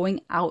going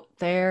out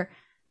there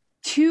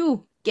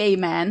to gay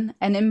men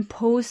and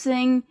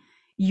imposing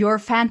your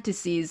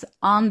fantasies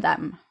on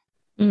them.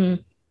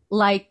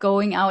 Like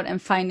going out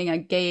and finding a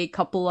gay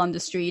couple on the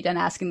street and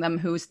asking them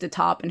who's the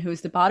top and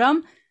who's the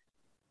bottom.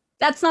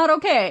 That's not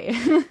okay.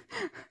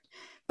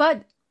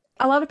 But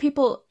a lot of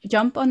people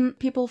jump on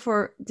people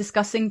for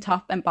discussing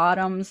top and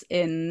bottoms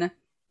in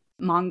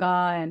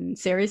manga and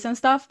series and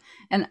stuff.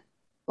 And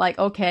like,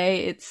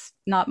 okay, it's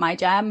not my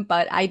jam,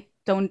 but I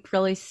don't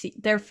really see,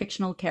 they're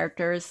fictional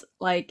characters.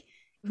 Like,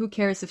 who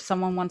cares if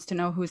someone wants to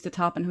know who's the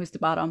top and who's the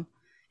bottom?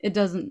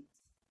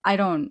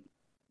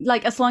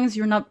 Like, as long as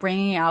you're not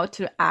bringing it out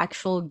to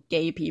actual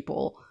gay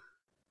people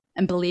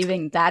and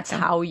believing that's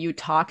how you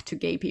talk to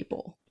gay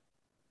people.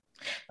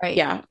 Right?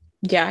 Yeah.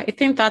 I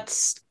think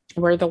that's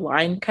where the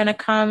line kind of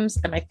comes.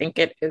 And I think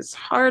it is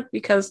hard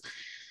because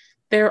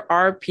there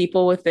are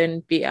people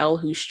within BL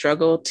who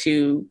struggle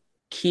to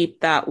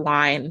keep that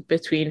line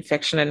between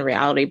fiction and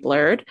reality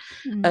blurred,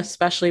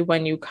 especially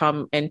when you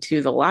come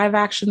into the live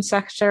action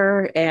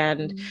sector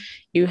and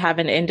you have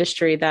an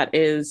industry that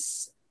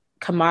is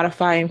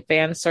commodifying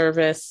fan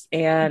service,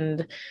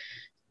 and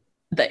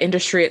the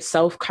industry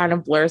itself kind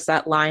of blurs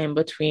that line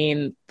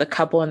between the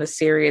couple in the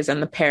series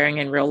and the pairing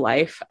in real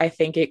life. I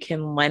think it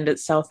can lend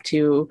itself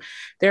to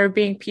there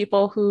being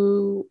people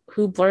who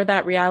blur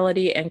that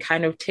reality and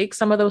kind of take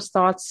some of those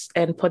thoughts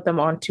and put them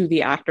onto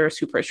the actors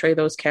who portray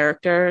those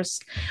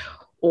characters.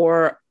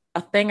 Or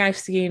a thing I've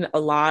seen a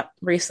lot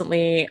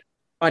recently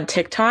on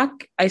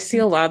TikTok, I see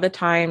a lot of the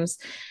times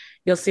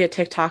you'll see a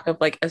TikTok of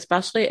like,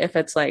 especially if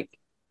it's like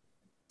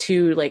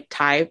two like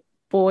Thai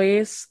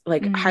boys,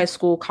 like high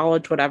school,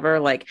 college, whatever,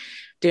 like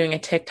doing a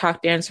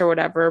TikTok dance or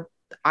whatever,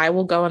 I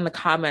will go in the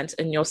comments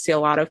and you'll see a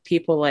lot of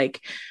people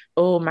like,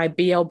 oh, my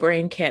BL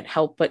brain can't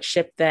help but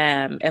ship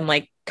them, and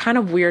like kind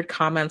of weird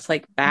comments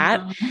like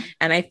that.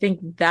 And I think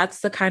that's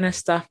the kind of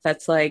stuff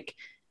that's like,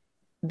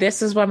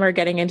 this is when we're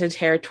getting into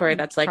territory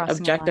that's like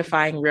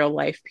objectifying real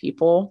life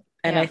people.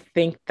 And I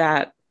think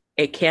that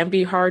it can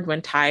be hard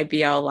when Thai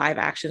BL live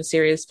action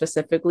series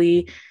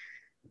specifically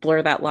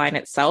blur that line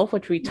itself,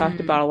 which we talked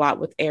about a lot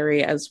with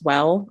Aerie as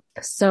well.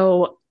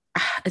 So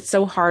it's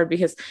so hard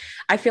because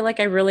I feel like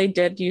I really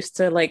did used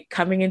to like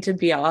coming into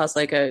BL as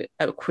like a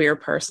queer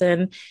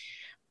person.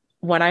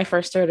 When I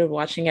first started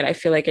watching it, I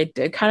feel like I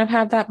did kind of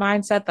have that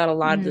mindset that a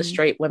lot of the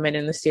straight women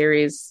in the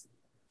fandom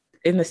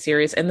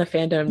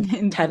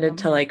tended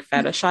to like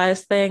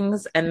fetishize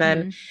things. And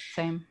then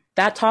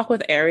that talk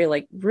with Aerie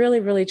like really,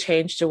 really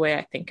changed the way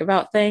I think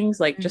about things.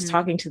 Like just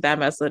talking to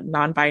them as a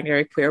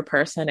non-binary queer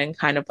person and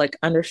kind of like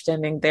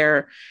understanding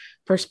their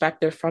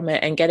perspective from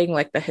it and getting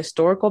like the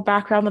historical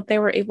background that they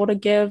were able to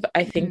give.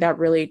 I think that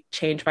really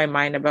changed my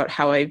mind about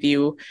how I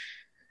view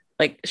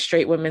like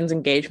straight women's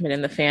engagement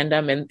in the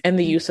fandom and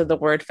the use of the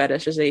word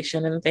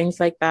fetishization and things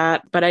like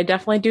that. But I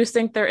definitely do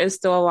think there is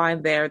still a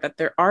line there, that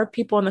there are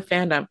people in the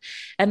fandom,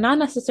 and not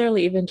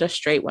necessarily even just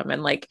straight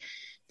women, like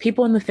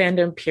people in the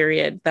fandom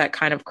period, that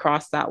kind of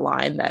cross that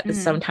line that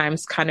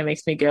sometimes kind of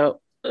makes me go,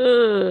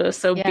 ugh,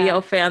 so BL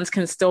fans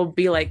can still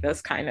be like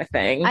this kind of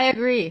thing. I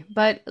agree.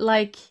 But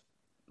like,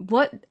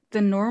 what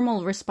the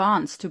normal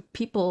response to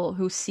people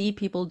who see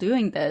people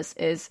doing this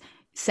is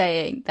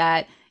saying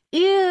that,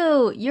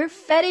 ew, you're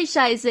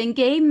fetishizing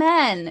gay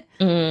men.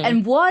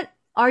 And what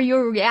are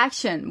your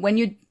reaction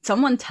when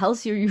someone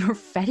tells you you're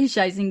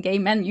fetishizing gay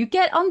men? You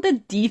get on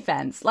the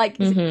defense. Like,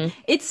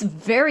 it's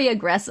very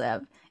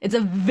aggressive. It's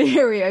a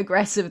very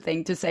aggressive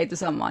thing to say to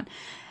someone.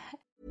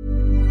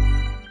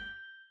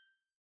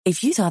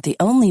 If you thought the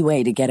only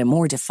way to get a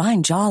more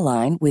defined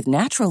jawline with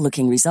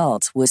natural-looking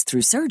results was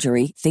through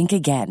surgery, think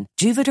again.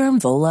 Juvederm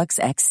Volux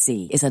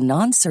XC is a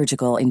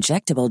non-surgical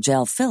injectable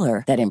gel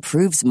filler that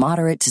improves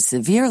moderate to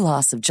severe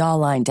loss of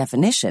jawline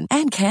definition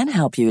and can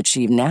help you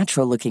achieve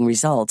natural-looking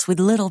results with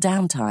little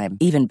downtime.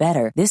 Even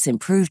better, this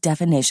improved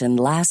definition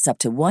lasts up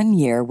to 1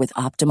 year with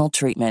optimal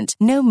treatment.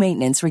 No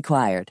maintenance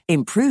required.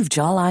 Improve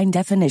jawline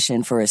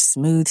definition for a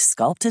smooth,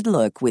 sculpted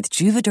look with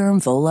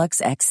Juvederm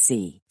Volux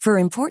XC. For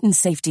important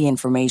safety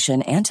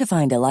information and to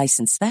find a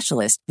licensed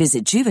specialist,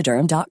 visit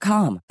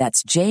Juvederm.com.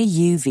 That's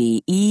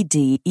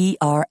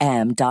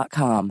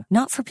JUVEDERM.com.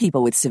 Not for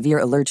people with severe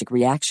allergic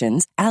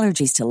reactions,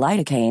 allergies to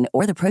lidocaine,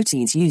 or the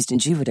proteins used in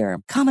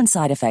Juvederm. Common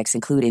side effects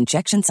include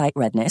injection site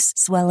redness,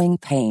 swelling,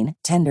 pain,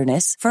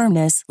 tenderness,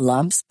 firmness,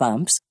 lumps,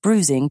 bumps,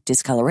 bruising,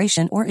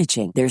 discoloration, or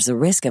itching. There's a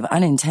risk of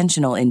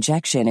unintentional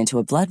injection into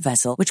a blood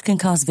vessel, which can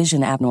cause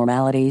vision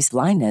abnormalities,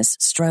 blindness,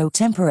 stroke,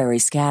 temporary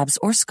scabs,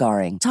 or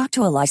scarring. Talk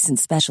to a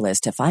licensed specialist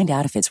to find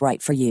out if it's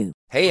right for you.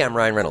 Hey, I'm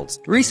Ryan Reynolds.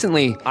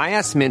 Recently, I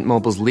asked Mint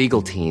Mobile's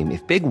legal team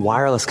if big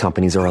wireless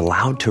companies are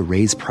allowed to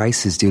raise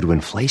prices due to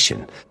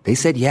inflation. They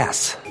said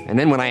yes. And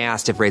then when I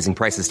asked if raising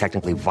prices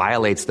technically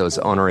violates those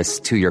onerous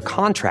 2-year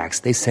contracts,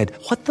 they said,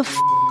 "What the f***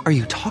 are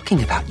you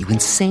talking about, you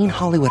insane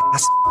Hollywood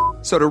ass?"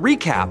 So to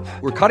recap,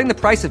 we're cutting the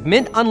price of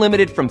Mint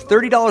Unlimited from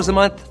 $30 a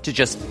month to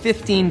just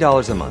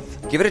 $15 a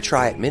month. Give it a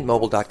try at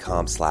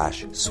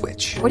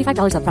mintmobile.com/switch.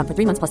 $45 up front for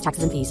 3 months plus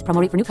taxes and fees.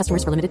 Promo rate for new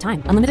customers for limited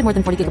time. Unlimited more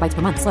than 40 gigabytes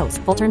per month. Slows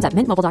full terms at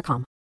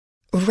mintmobile.com.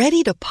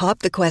 Ready to pop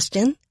the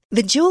question?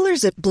 The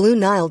jewelers at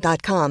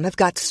BlueNile.com have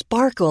got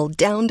sparkle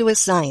down to a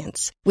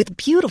science with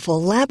beautiful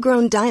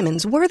lab-grown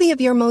diamonds worthy of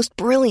your most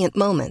brilliant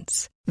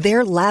moments.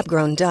 Their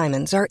lab-grown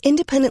diamonds are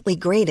independently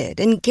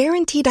graded and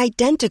guaranteed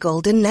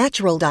identical to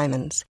natural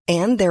diamonds,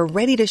 and they're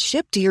ready to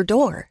ship to your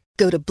door.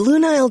 Go to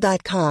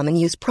BlueNile.com and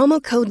use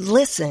promo code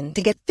LISTEN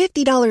to get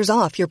 $50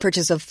 off your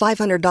purchase of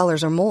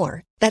 $500 or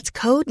more. That's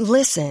code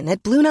LISTEN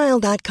at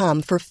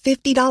BlueNile.com for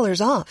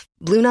 $50 off.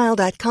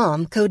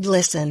 BlueNile.com, code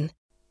LISTEN.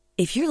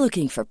 If you're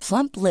looking for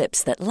plump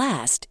lips that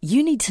last,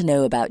 you need to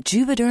know about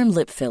Juvederm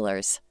lip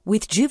fillers.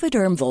 With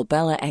Juvederm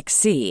Volbella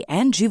XC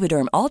and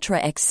Juvederm Ultra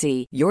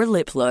XC, your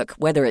lip look,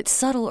 whether it's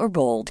subtle or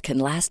bold, can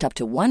last up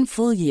to 1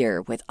 full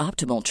year with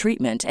optimal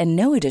treatment and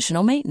no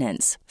additional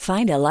maintenance.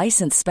 Find a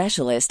licensed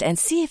specialist and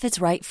see if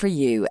it's right for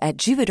you at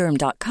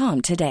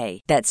Juvederm.com today.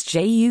 That's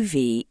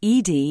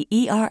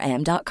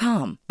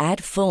JUVEDERM.com.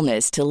 Add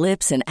fullness to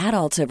lips in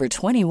adults over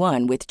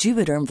 21 with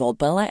Juvederm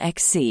Volbella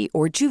XC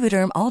or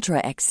Juvederm Ultra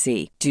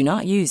XC. Do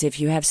not use if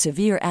you have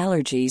severe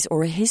allergies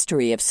or a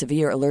history of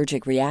severe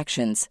allergic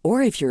reactions,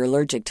 or if you're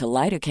allergic to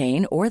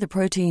lidocaine or the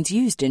proteins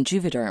used in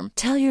Juvederm.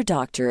 Tell your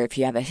doctor if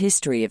you have a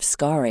history of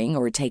scarring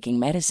or taking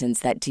medicines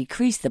that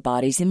decrease the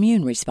body's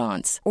immune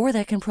response or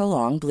that can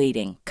prolong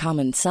bleeding.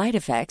 Common side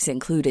effects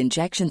include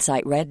injection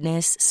site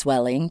redness,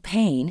 swelling,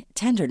 pain,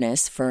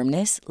 tenderness,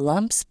 firmness,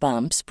 lumps,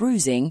 bumps,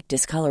 bruising,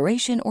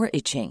 discoloration, or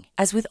itching.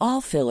 As with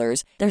all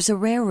fillers, there's a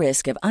rare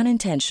risk of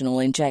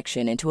unintentional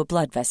injection into a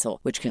blood vessel,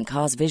 which can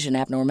cause vision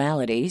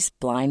abnormalities,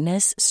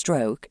 blindness,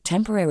 stroke,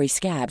 temporary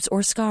scabs,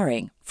 or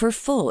scarring. For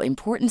full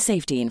important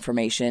safety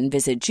information,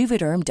 visit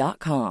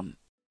Juvederm.com.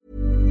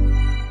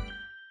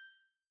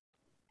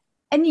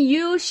 And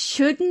you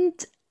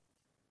shouldn't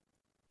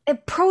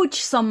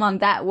approach someone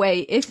that way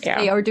if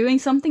they are doing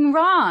something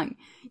wrong.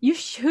 You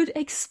should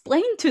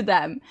explain to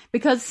them,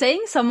 because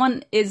saying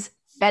someone is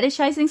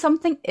fetishizing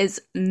something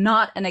is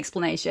not an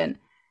explanation.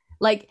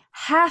 Like,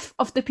 half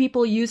of the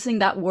people using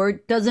that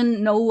word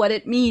doesn't know what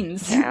it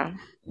means.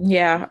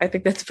 Yeah, I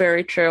think that's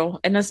very true.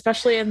 And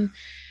especially in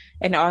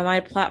an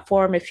online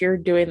platform, if you're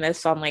doing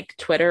this on like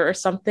Twitter or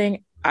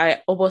something,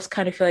 I almost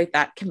kind of feel like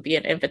that can be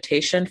an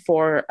invitation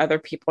for other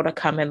people to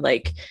come and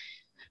like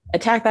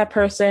attack that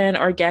person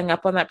or gang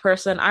up on that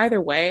person,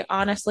 either way,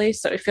 honestly.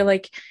 So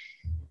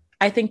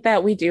I think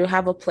that we do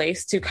have a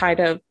place to kind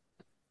of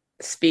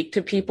speak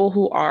to people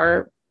who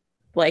are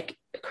like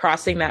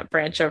crossing that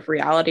branch of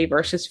reality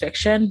versus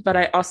fiction. But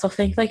I also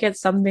think like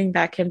it's something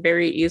that can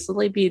very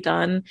easily be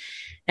done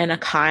in a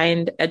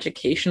kind,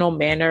 educational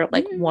manner,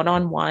 like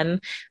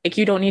one-on-one. Like,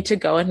 you don't need to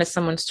go into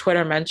someone's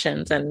Twitter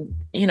mentions and,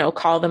 you know,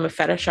 call them a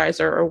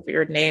fetishizer or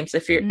weird names.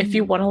 If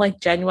you want to like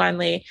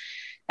genuinely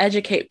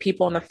educate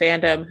people in the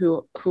fandom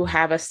who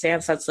have a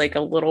stance that's like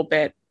a little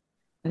bit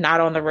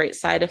not on the right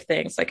side of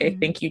things, like I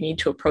think you need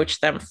to approach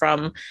them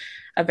from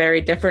a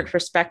very different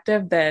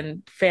perspective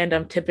than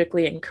fandom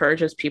typically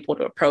encourages people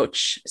to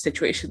approach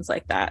situations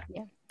like that.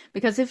 Yeah.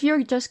 Because if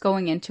you're just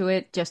going into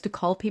it just to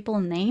call people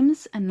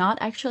names and not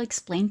actually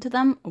explain to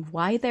them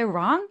why they're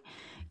wrong,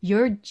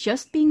 you're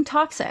just being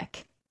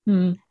toxic.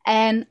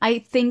 And I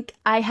think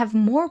I have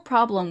more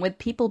problem with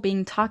people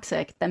being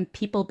toxic than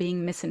people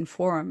being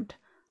misinformed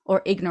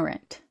or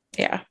ignorant.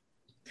 Yeah.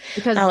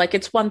 Because like,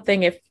 it's one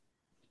thing if,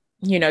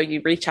 you know,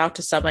 you reach out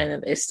to someone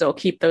and they still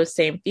keep those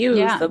same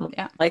views.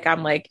 Like,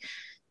 I'm like,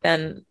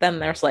 then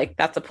there's like,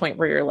 that's a point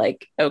where you're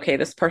like, okay,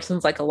 this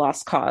person's like a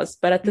lost cause.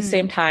 But at the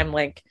same time,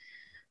 like,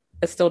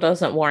 it still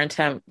doesn't warrant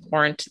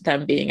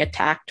them being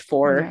attacked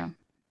for. Yeah.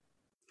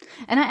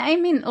 And I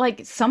mean,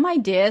 like, some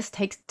ideas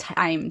take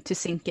time to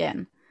sink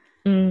in.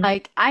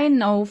 Like, I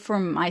know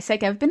from my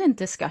sake, I've been in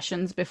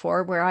discussions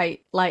before where I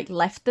like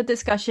left the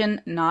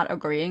discussion not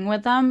agreeing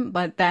with them,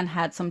 but then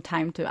had some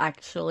time to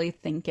actually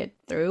think it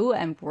through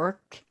and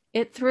work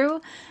it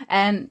through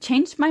and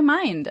changed my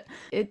mind.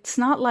 It's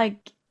not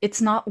like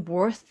it's not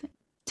worth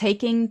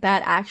taking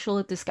that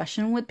actual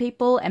discussion with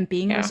people and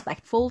being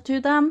respectful to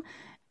them,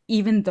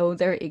 even though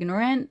they're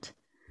ignorant.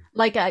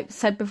 Like I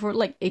said before,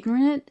 like,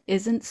 ignorant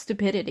isn't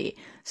stupidity.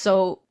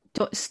 So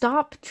to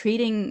stop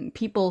treating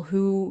people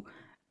who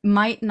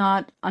might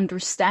not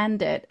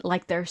understand it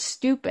like they're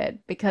stupid,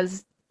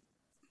 because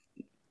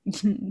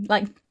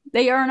like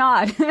they are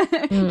not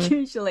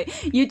usually.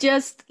 You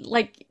just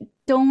like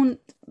don't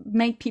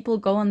make people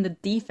go on the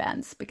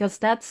defense, because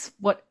that's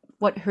what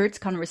hurts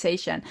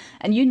conversation.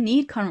 And you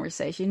need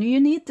conversation,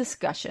 you need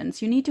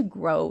discussions, you need to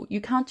grow.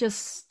 You can't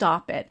just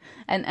stop it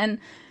and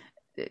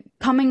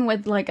coming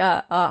with like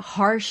a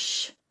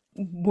harsh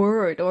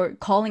word or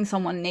calling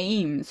someone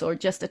names or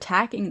just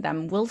attacking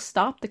them will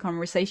stop the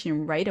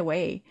conversation right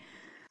away.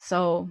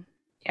 So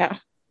yeah,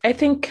 I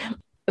think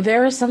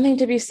there is something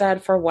to be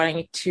said for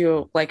wanting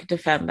to like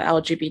defend the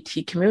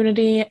LGBT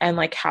community and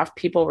like have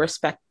people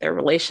respect their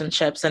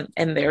relationships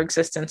and their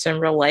existence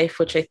in real life,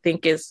 which I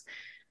think is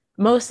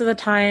most of the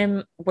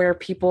time where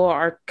people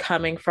are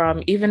coming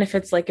from, even if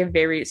it's like a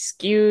very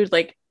skewed,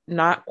 like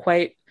not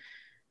quite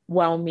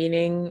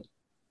well-meaning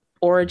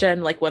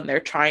origin, like when they're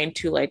trying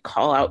to like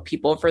call out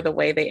people for the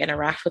way they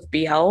interact with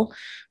BL.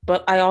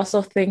 But I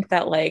also think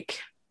that like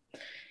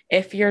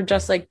if you're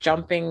just like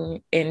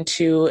jumping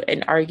into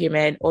an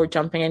argument or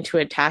jumping into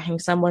attacking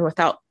someone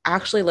without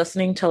actually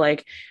listening to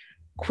like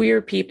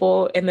queer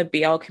people in the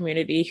BL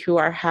community who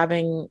are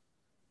having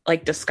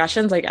like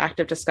discussions, like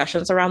active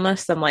discussions around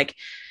this, then like,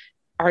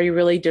 are you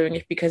really doing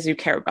it because you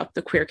care about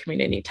the queer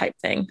community type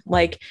thing?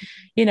 Like,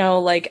 you know,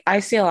 like I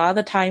see a lot of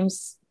the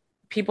times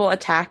people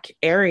attack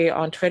Eri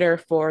on Twitter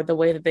for the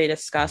way that they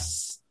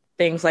discuss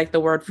things like the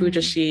word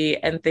fujoshi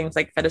and things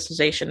like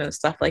fetishization and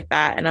stuff like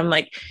that. And I'm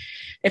like,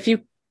 if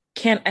you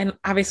can't, and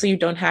obviously you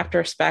don't have to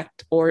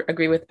respect or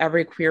agree with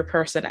every queer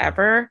person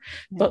ever,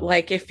 but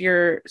like if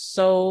you're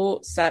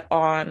so set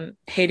on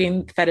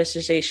hating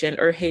fetishization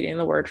or hating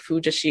the word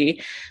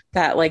fujoshi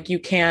that like you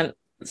can't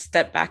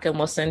step back and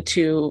listen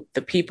to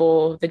the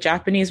people, the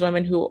Japanese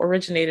women who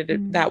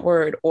originated that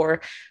word, or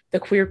the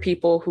queer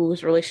people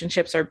whose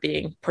relationships are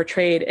being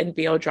portrayed in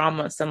BL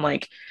dramas, and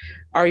like,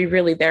 are you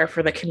really there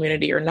for the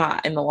community or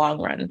not in the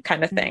long run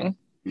kind of thing?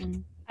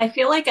 I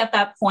feel like at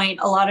that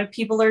point, a lot of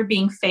people are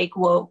being fake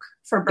woke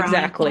for brownie.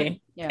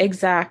 Exactly.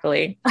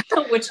 Exactly.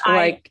 Which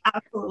like, I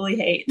absolutely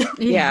hate.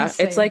 Yeah.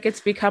 It's like, it's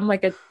become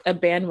like a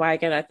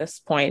bandwagon at this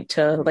point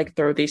to like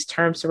throw these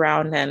terms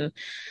around. And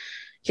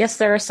yes,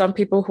 there are some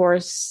people who are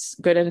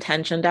good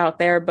intentioned out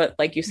there, but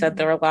like you said,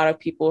 there are a lot of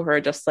people who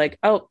are just like,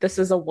 oh, this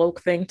is a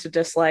woke thing to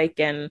dislike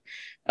and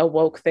a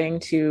woke thing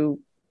to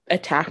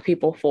attack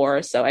people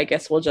for. So I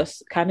guess we'll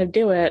just kind of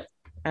do it.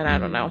 And I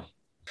don't know.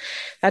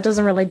 That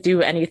doesn't really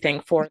do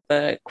anything for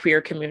the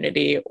queer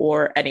community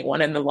or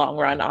anyone in the long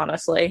run,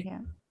 honestly.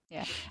 Yeah.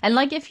 Yeah. And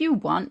like if you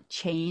want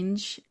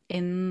change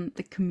in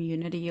the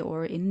community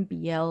or in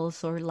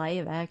BLs or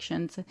live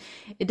actions,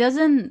 it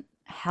doesn't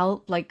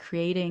help like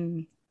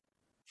creating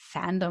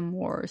fandom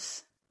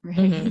wars,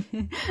 really.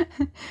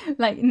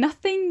 Like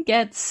nothing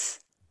gets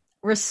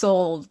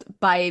resolved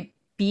by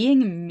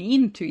being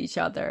mean to each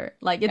other.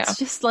 Like it's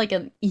just like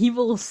an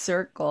evil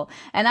circle.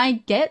 And I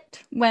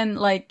get when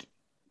like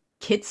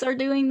kids are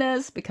doing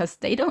this because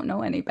they don't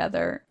know any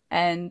better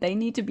and they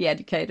need to be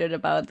educated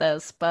about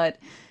this, but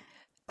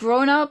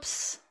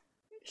grown-ups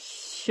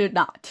should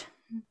not.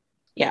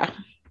 Yeah.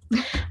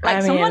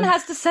 Like someone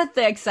has to set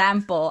the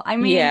example. I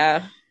mean,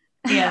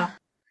 yeah.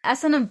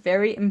 As a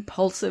very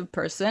impulsive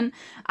person,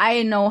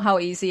 I know how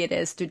easy it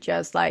is to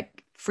just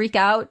like freak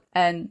out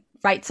and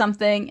write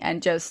something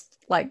and just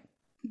like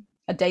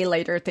a day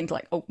later think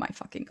like, oh my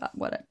fucking God,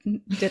 what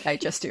did I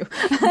just do?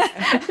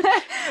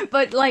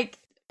 But like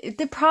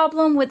the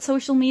problem with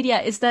social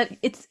media is that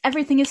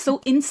everything is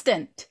so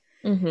instant.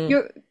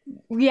 You're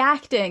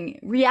reacting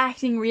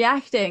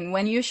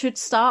when you should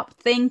stop,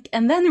 think,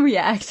 and then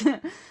react.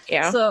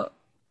 Yeah.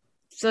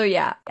 So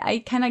yeah, I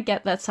kind of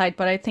get that side,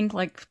 but I think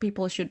like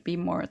people should be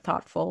more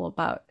thoughtful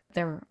about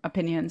their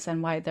opinions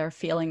and why they're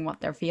feeling what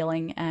they're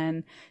feeling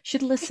and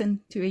should listen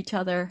to each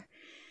other.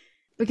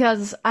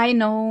 Because I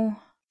know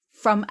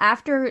from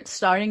after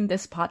starting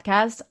this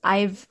podcast,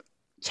 I've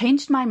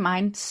changed my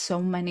mind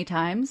so many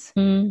times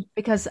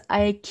because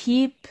I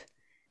keep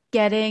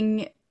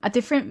getting a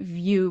different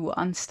view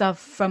on stuff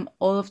from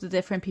all of the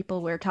different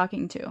people we're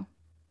talking to.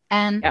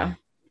 And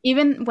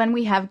even when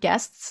we have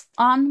guests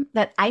on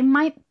that I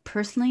might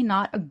personally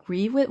not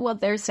agree with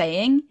what they're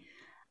saying,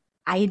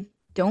 I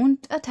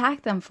don't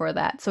attack them for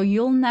that. So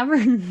you'll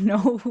never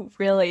know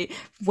really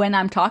when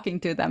I'm talking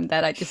to them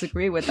that I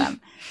disagree with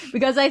them.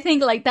 Because I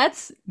think like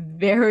that's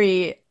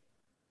very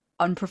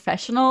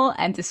unprofessional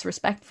and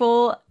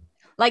disrespectful.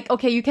 Like,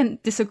 okay, you can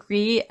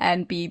disagree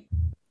and be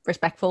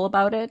respectful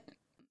about it,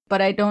 but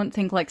I don't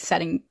think like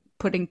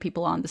putting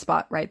people on the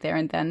spot right there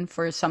and then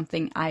for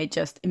something I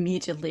just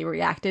immediately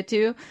reacted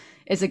to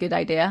is a good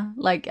idea.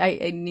 Like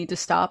I need to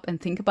stop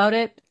and think about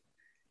it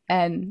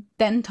and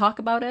then talk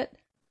about it.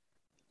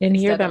 And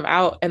hear them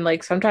out. And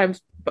like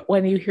sometimes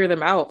when you hear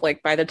them out,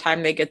 like by the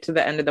time they get to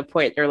the end of the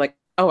point, you're like,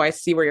 oh, I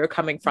see where you're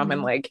coming from.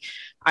 And like,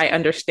 I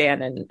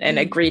understand and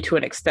agree to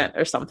an extent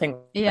or something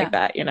like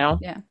that, you know?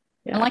 Yeah.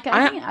 And like,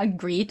 I can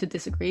agree to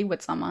disagree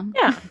with someone.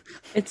 Yeah.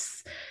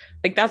 It's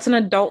like, that's an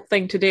adult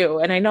thing to do.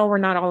 And I know we're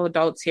not all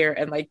adults here.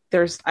 And like,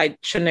 I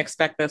shouldn't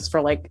expect this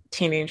for like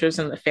teenagers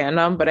in the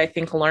fandom, but I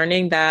think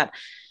learning that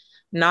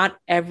not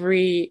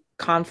every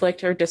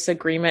conflict or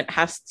disagreement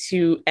has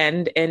to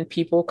end in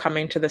people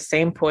coming to the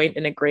same point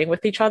and agreeing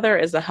with each other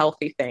is a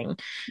healthy thing.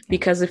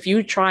 Because if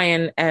you try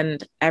and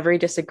end every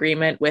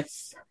disagreement with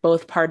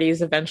both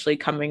parties eventually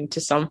coming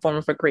to some form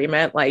of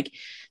agreement, like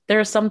there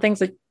are some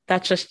things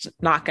that's just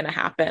not going to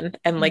happen.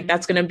 And like,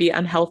 that's going to be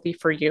unhealthy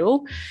for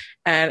you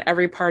and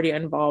every party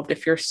involved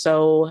if you're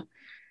so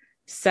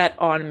set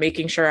on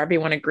making sure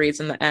everyone agrees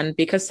in the end,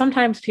 because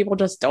sometimes people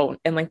just don't.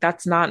 And like,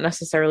 that's not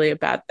necessarily a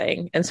bad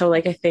thing. And so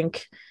like, I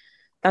think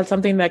that's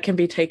something that can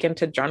be taken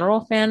to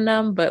general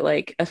fandom, but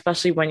like,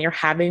 especially when you're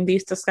having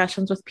these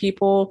discussions with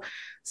people,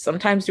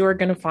 sometimes you are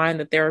going to find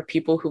that there are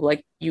people who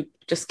like you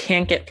just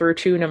can't get through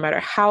to, no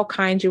matter how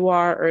kind you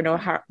are, or no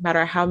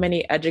matter how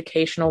many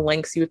educational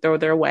links you throw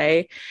their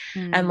way.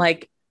 And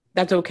like,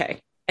 that's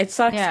okay. It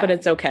sucks, but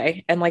it's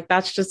okay. And like,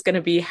 that's just going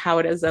to be how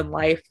it is in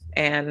life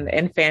and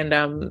in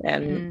fandom.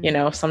 And, you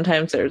know,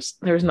 sometimes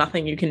there's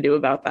nothing you can do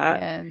about that.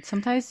 Yeah, and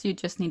sometimes you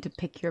just need to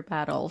pick your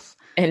battles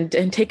and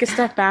take a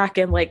step back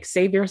and like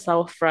save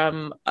yourself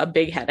from a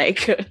big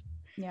headache.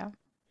 Yeah.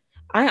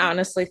 I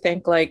honestly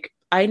think like,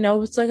 I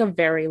know it's like a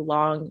very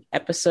long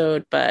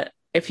episode, but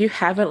if you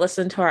haven't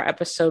listened to our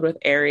episode with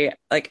Ari,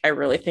 like I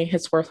really think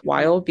it's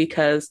worthwhile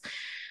because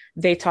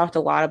they talked a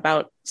lot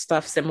about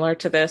stuff similar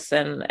to this.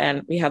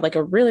 And we had like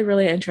a really,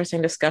 really interesting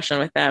discussion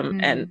with them.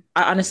 And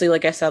I, honestly,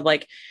 like I said,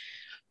 like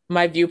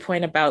my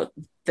viewpoint about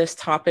this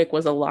topic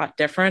was a lot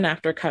different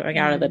after coming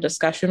out of the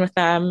discussion with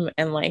them.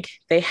 And like,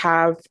 they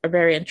have a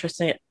very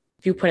interesting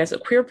viewpoint as a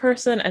queer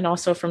person and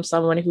also from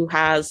someone who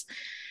has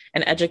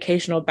an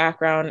educational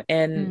background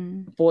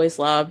in boys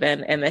love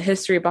and the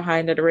history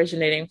behind it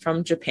originating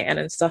from Japan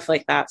and stuff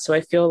like that. So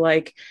I feel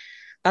like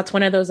that's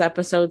one of those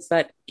episodes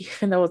that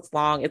even though it's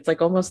long, it's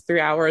like almost 3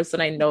 hours.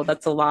 And I know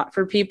that's a lot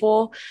for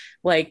people.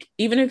 Like,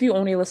 even if you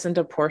only listen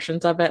to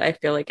portions of it, I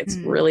feel like it's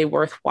really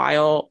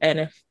worthwhile. And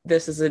if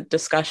this is a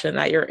discussion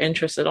that you're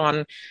interested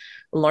on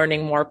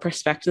learning more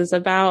perspectives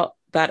about,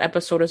 that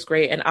episode is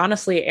great. And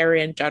honestly,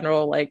 Ari in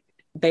general, like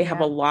they have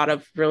a lot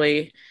of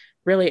really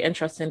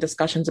interesting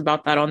discussions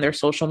about that on their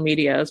social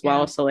media as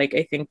well. So like,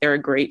 I think they're a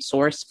great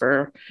source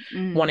for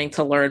wanting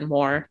to learn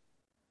more.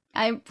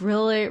 I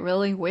really,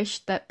 really wish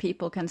that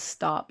people can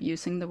stop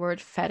using the word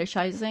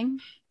fetishizing.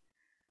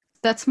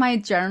 That's my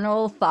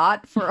general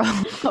thought for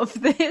all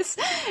of this.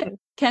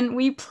 Can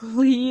we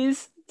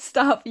please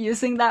stop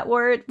using that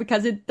word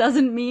because it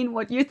doesn't mean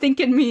what you think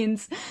it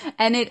means.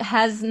 And it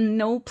has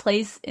no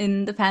place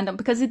in the fandom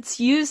because it's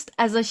used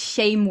as a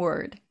shame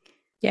word.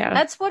 Yeah.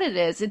 That's what it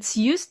is. It's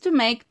used to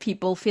make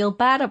people feel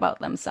bad about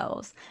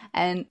themselves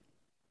and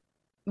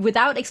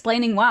without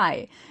explaining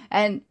why.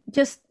 And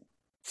just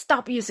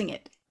stop using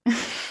it.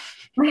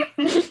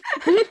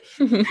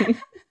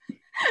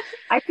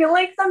 I feel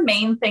like the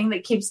main thing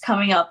that keeps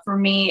coming up for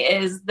me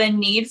is the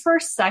need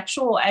for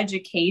sexual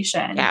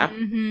education. Yeah.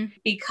 Mm-hmm.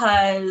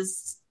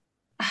 Because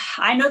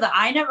I know that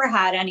I never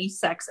had any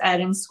sex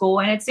ed in school,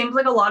 and it seems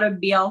like a lot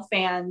of BL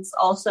fans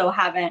also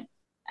haven't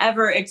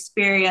ever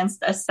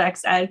experienced a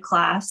sex ed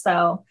class.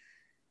 So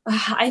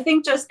I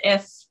think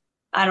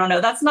I don't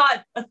know, that's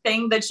not a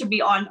thing that should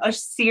be on a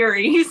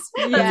series.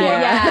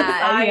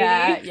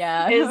 Yeah.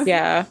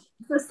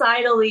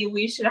 Societally,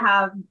 we should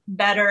have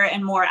better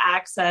and more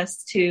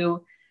access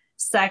to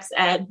sex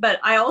ed.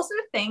 But I also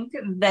think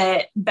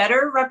that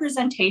better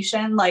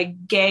representation,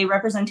 like gay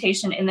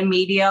representation in the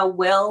media,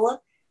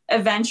 will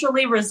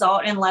eventually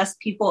result in less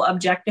people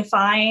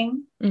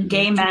objectifying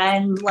gay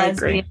men,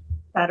 lesbians,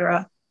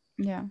 etc.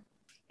 Yeah.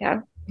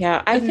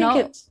 I think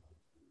it's.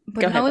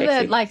 But know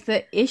that like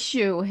the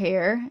issue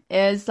here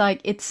is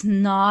like it's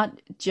not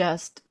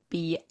just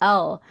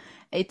BL.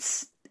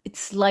 It's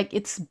like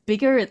it's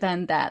bigger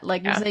than that.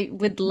 Like you say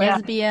with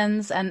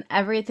lesbians and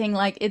everything,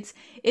 like it's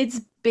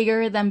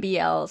bigger than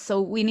BL.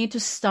 So we need to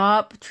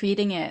stop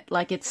treating it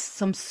like it's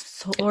some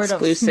sort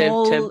exclusive of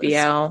small, to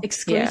BL.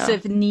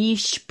 exclusive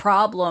niche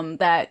problem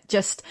that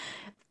just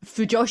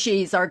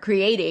fujoshis are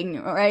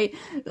creating, right?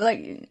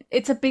 Like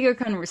it's a bigger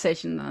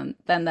conversation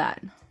than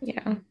that.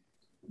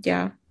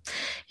 Yeah,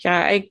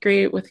 I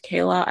agree with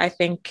Kayla. I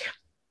think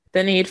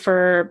the need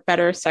for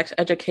better sex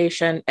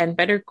education and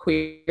better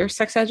queer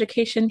sex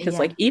education, because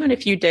like even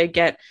if you did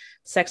get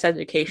sex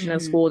education in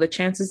school, the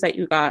chances that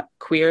you got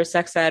queer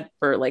sex ed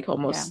were like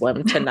almost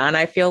slim to none,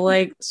 I feel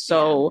like.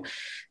 So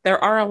there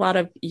are a lot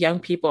of young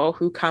people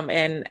who come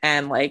in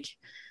and like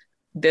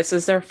this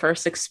is their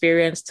first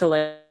experience to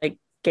like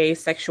gay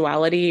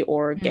sexuality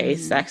or gay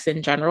sex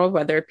in general,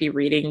 whether it be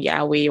reading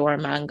yaoi or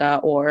manga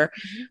or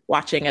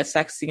watching a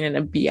sex scene in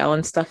a BL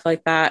and stuff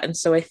like that. And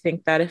so I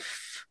think that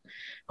if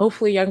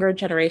hopefully younger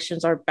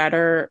generations are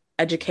better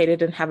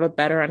educated and have a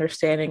better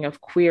understanding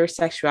of queer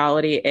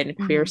sexuality and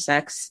queer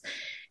sex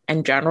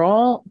in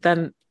general,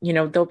 then, you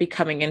know, they'll be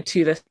coming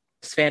into this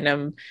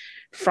fandom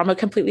from a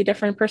completely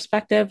different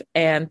perspective.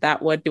 And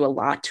that would do a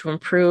lot to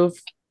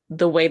improve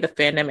the way the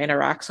fandom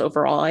interacts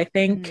overall, I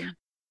think.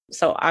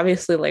 So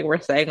obviously, like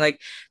we're saying,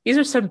 like these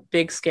are some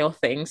big scale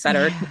things that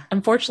are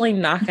unfortunately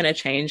not going to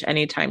change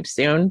anytime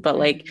soon. But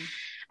like,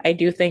 I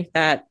do think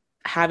that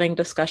having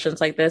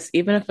discussions like this,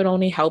 even if it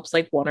only helps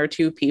like one or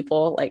two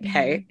people, like,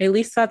 hey, at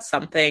least that's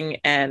something.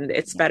 And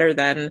it's better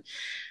than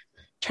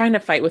trying to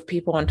fight with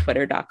people on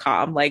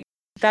twitter.com. Like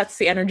that's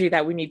the energy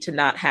that we need to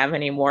not have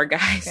anymore,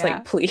 guys.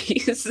 Like,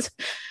 please.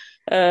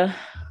 I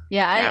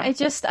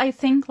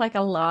think like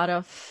a lot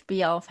of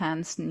BL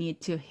fans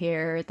need to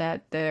hear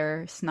that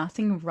there's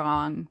nothing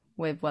wrong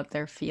with what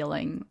they're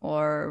feeling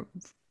or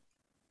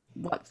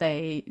what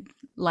they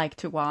like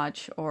to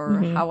watch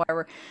or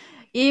however.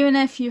 Even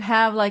if you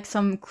have like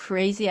some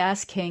crazy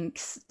ass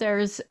kinks,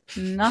 there's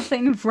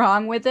nothing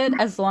wrong with it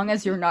as long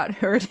as you're not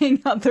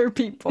hurting other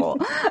people,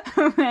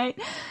 right?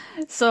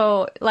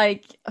 So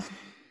like,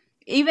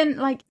 even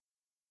like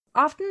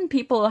often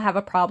people have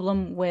a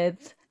problem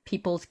with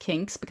people's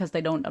kinks because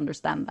they don't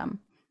understand them,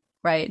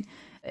 right?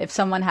 If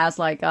someone has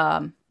like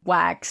a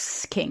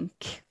wax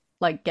kink,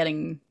 like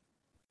getting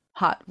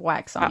hot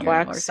wax on you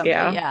or something,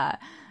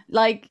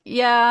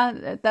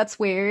 that's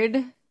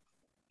weird.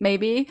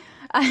 Maybe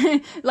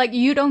like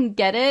you don't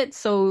get it,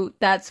 so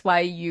that's why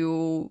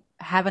you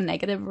have a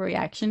negative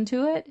reaction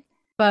to it.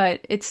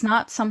 But it's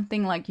not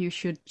something like you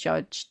should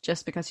judge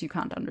just because you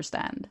can't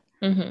understand.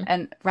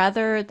 And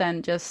rather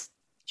than just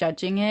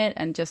judging it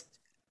and just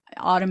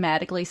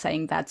automatically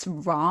saying that's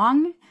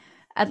wrong,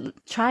 I'd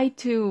try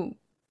to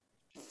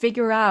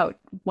figure out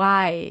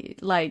why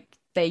like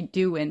they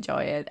do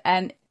enjoy it.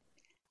 And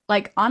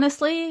like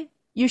honestly,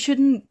 you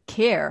shouldn't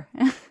care.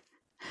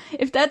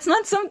 If that's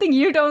not something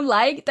you don't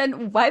like,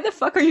 then why the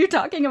fuck are you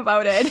talking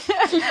about it?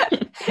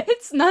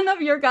 It's none of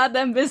your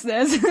goddamn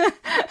business.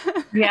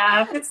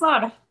 Yeah, if it's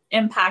not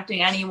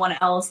impacting anyone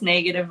else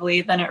negatively,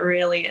 then it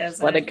really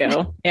is. Let it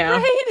go. Yeah.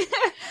 Right?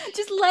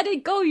 Just let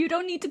it go. You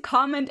don't need to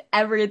comment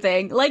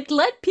everything. Like,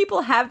 let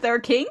people have their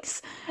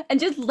kinks and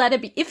just let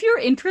it be. If you're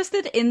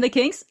interested in the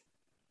kinks,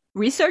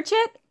 research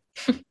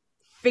it,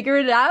 figure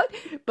it out.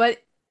 But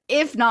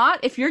if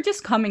not, if you're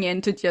just coming in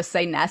to just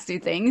say nasty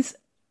things,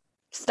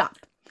 stop.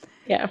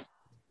 Yeah.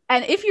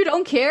 And if you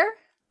don't care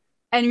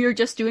and you're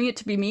just doing it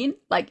to be mean,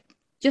 like,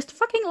 just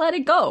fucking let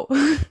it go.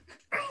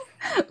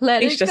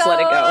 Let it go.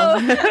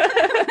 Let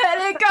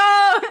it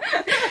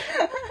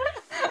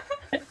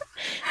go.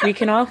 We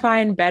can all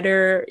find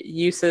better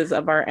uses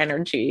of our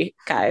energy,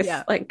 guys.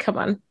 Yeah. Like, come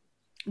on.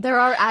 There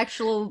are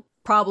actual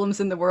problems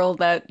in the world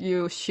that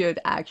you should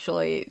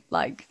actually,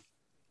 like,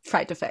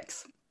 try to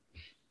fix.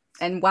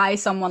 and why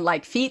someone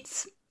like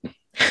feet.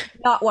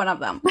 Not one of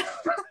them.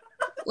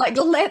 Like,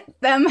 let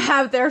them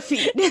have their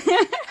feet.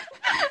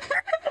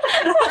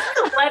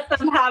 Let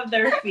them have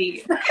their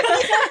feet.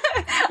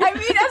 I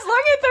mean, as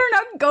long as they're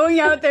not going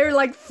out there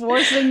like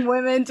forcing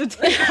women to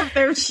take off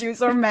their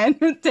shoes or men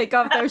to take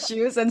off their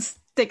shoes and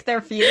stick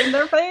their feet in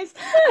their face,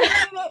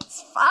 I mean,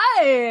 it's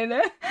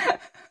fine.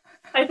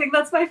 I think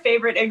that's my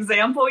favorite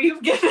example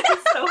you've given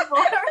so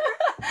far.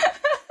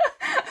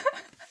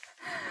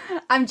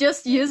 I'm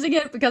just using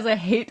it because I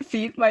hate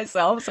feet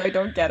myself, so I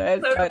don't get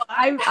it. So but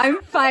I'm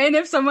fine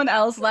if someone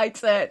else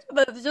likes it.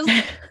 That's just,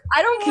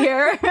 I don't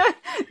care.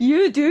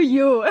 You do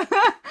you.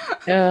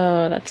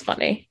 Oh, that's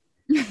funny.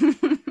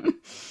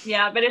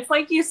 Yeah, but it's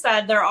like you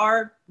said, there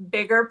are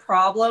bigger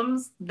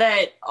problems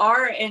that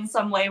are in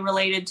some way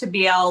related to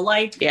BL,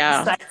 like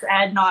sex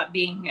ed not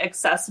being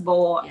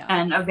accessible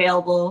and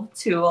available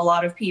to a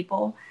lot of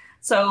people.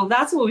 So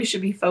that's what we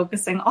should be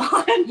focusing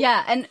on.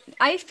 Yeah, and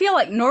I feel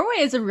like Norway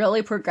is a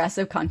really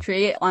progressive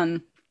country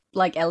on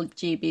like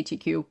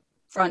LGBTQ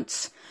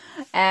fronts.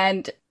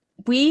 And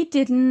we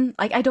didn't,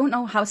 like, I don't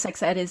know how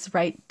sex ed is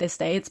right this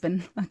day. It's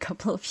been a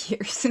couple of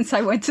years since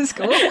I went to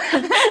school.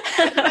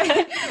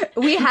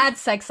 We had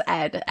sex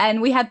ed,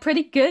 and we had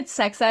pretty good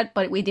sex ed,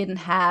 but we didn't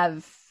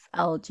have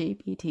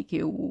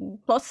LGBTQ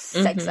plus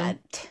sex ed.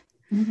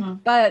 Mm-hmm.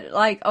 But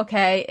like,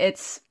 okay,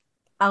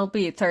 I'll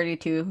be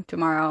 32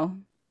 tomorrow.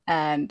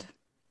 And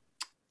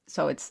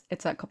so it's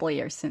a couple of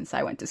years since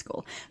I went to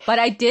school. But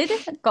I did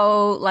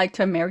go like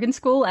to American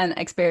school and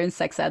experience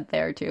sex ed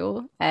there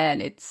too.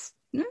 And it's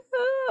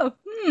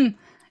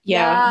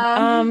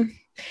yeah,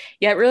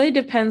 it really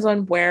depends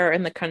on where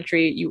in the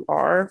country you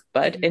are.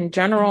 But in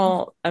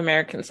general,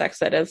 American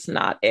sex ed is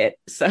not it.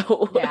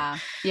 So I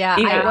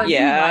was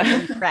not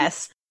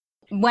impressed.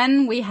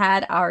 When we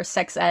had our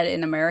sex ed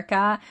in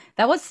America,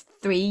 that was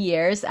 3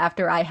 years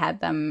after I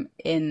had them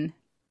in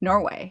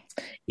Norway.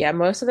 Yeah,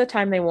 most of the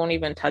time they won't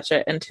even touch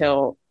it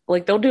until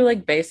like they'll do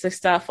like basic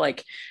stuff.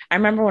 Like I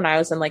remember when I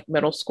was in like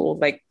middle school,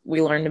 like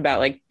we learned about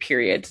like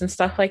periods and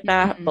stuff like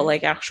that, but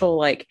like actual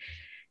like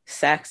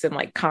sex and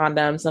like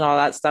condoms and all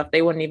that stuff,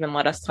 they wouldn't even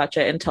let us touch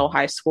it until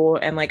high school.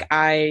 And like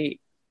I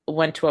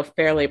went to a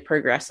fairly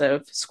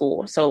progressive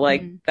school, so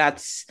like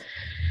that's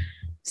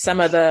some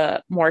of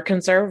the more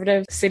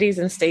conservative cities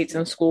and states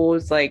and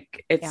schools,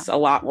 like it's a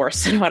lot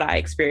worse than what I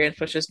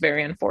experienced, which is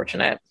very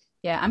unfortunate.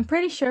 Yeah, I'm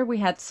pretty sure we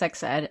had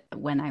sex ed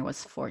when I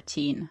was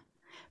 14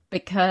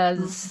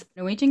 because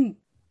Norwegian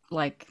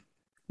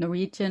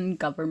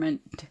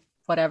government,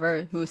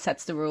 whatever, who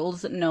sets the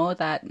rules, know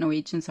that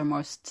Norwegians are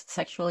most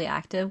sexually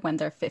active when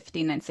they're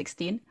 15 and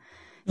 16.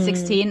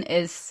 16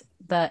 is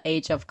the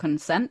age of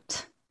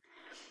consent,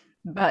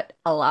 but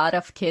a lot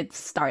of kids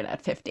start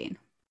at 15.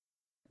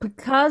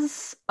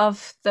 Because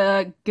of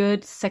the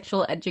good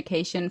sexual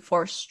education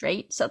for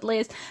straights, at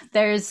least,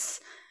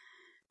 there's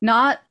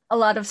not a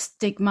lot of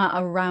stigma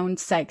around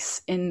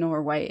sex in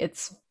Norway.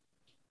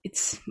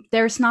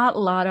 There's not a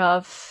lot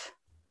of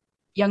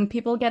young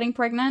people getting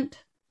pregnant.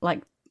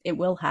 Like, it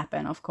will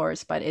happen, of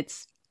course, but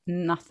it's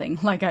nothing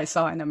like I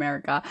saw in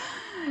America.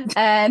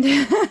 And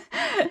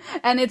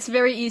and it's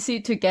very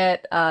easy to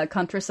get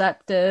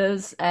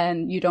contraceptives,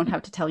 and you don't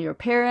have to tell your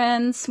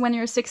parents when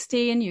you're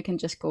 16. You can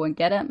just go and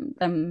get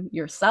them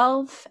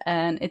yourself.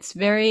 And it's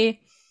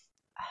very,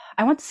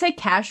 I want to say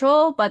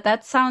casual, but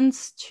that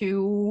sounds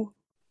too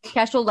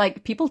casual.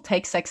 Like, people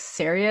take sex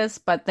serious,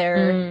 but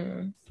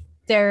they're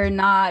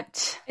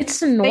not.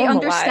 It's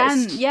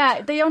normalized.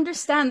 They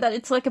understand that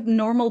it's like a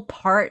normal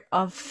part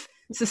of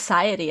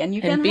society, and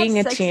you can. And being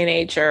have a sex-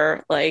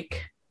 teenager,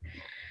 like,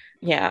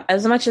 yeah,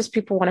 as much as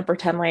people want to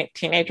pretend like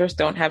teenagers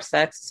don't have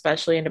sex,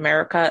 especially in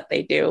America,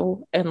 they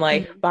do. And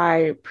like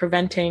by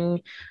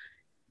preventing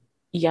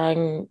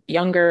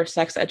younger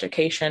sex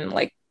education,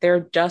 like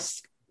they're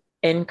just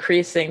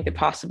increasing the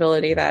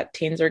possibility that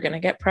teens are going to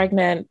get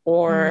pregnant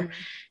or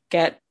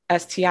get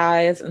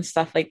STIs and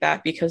stuff like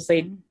that because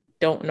they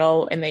don't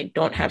know and they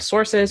don't have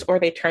sources, or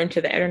they turn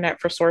to the internet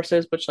for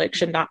sources, which like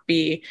should not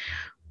be.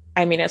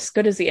 I mean, as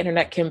good as the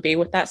internet can be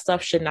with that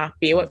stuff, should not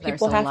be what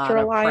people have to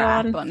rely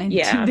on.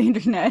 The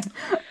internet.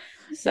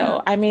 So,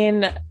 I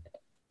mean,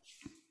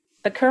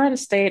 the current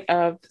state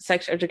of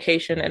sex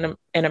education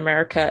in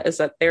America is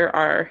that there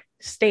are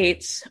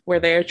states where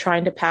they're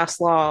trying to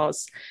pass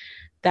laws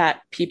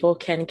that people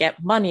can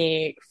get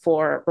money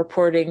for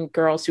reporting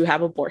girls who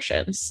have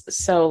abortions.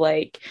 So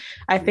like,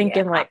 I think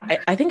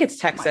I think it's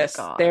Texas.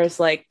 There's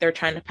like, they're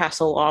trying to pass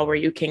a law where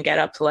you can get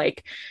up to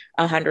like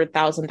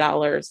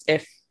 $100,000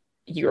 if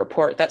you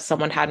report that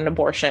someone had an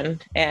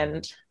abortion,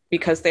 and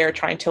because they're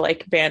trying to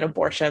like ban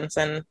abortions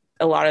in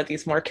a lot of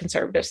these more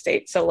conservative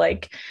states. So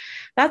like,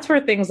 that's where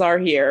things are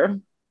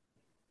here.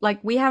 Like,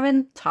 we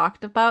haven't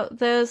talked about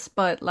this,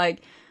 but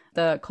like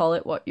the Call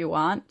It What You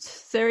Want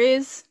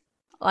series,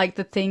 like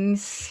the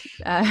things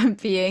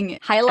being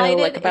highlighted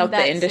like about in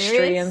that the industry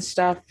series, and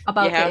stuff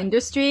about the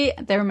industry,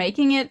 they're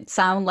making it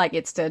sound like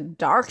it's the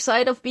dark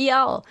side of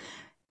BL.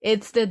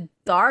 It's the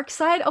dark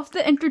side of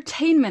the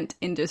entertainment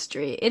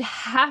industry. It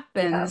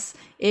happens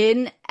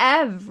in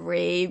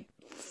every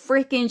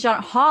freaking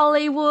genre,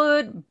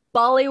 Hollywood,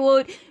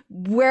 Bollywood,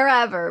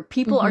 wherever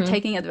people are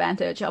taking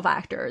advantage of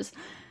actors.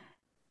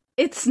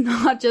 It's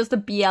not just a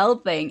BL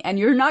thing, and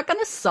you're not going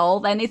to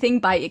solve anything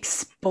by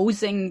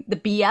exposing the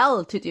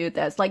BL to do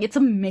this. Like, it's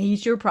a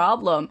major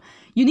problem.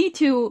 You need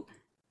to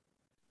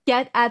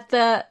get at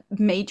the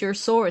major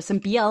source,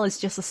 and BL is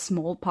just a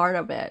small part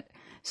of it.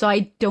 So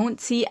I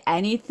don't see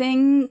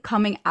anything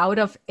coming out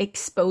of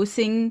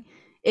exposing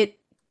it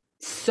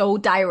so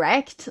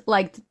direct,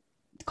 like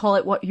Call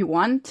It What You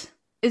Want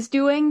is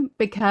doing,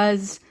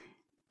 because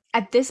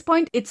at this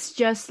point, it's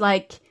just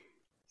like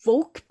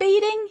woke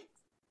baiting.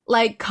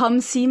 Like,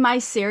 come see my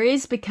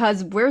series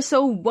because we're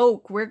so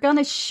woke. We're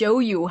gonna show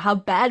you how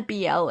bad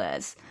BL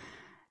is.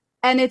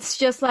 And it's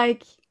just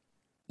like,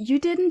 you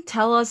didn't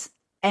tell us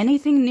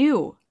anything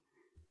new.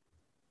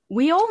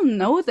 We all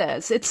know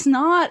this. It's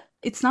not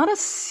a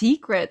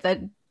secret that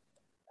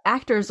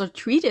actors are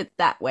treated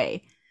that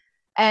way.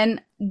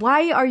 And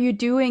why are you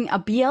doing a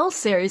BL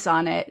series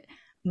on it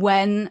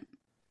when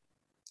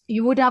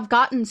you would have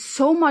gotten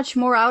so much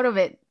more out of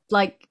it,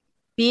 like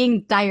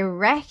being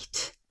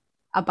direct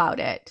about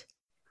it?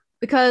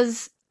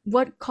 Because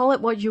what Call It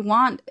What You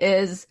Want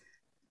is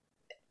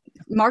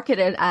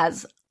marketed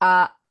as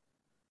a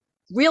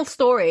real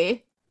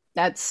story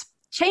that's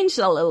changed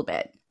a little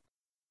bit.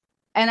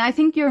 And I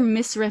think you're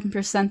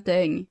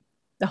misrepresenting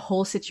the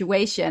whole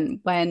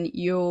situation when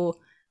you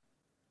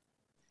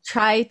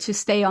try to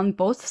stay on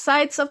both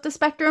sides of the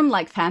spectrum,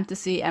 like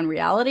fantasy and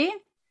reality.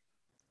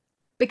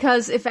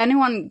 Because if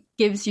anyone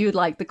gives you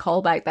like the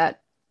callback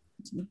that,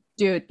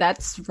 dude,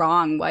 that's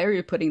wrong, why are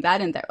you putting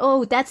that in there?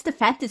 Oh, that's the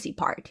fantasy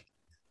part,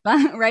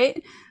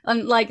 right?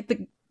 And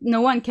like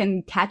no one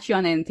can catch you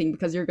on anything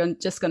because you're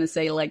just gonna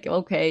say like,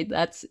 okay,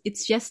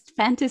 it's just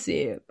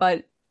fantasy,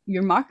 but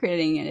you're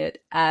marketing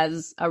it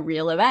as a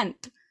real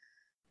event.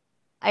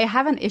 I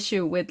have an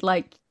issue with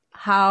like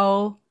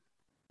how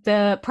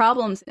the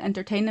problems in the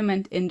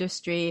entertainment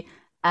industry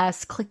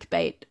as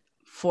clickbait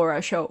for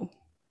a show.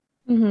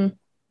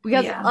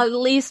 Because at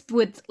least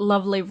with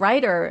Lovely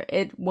Writer,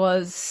 it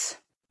was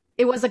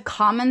a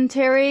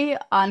commentary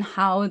on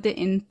how the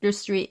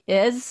industry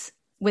is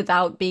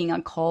without being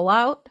a call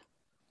out,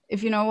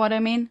 if you know what I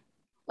mean.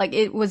 Like,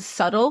 it was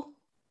subtle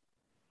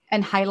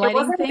and highlighting it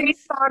wasn't things.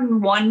 Based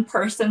on one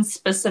person's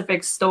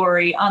specific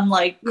story,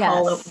 unlike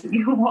Call It What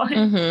You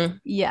Want.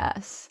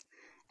 Yes.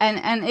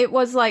 And it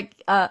was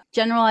like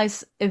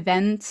generalized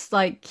events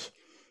like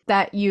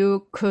that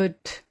you could...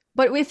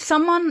 But if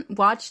someone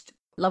watched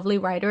Lovely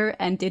Writer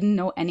and didn't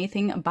know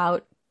anything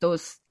about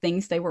those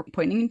things they were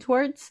pointing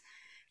towards,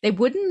 they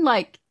wouldn't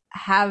like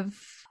have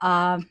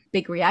a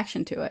big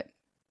reaction to it.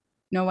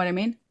 You know what I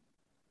mean?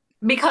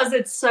 Because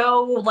it's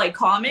so like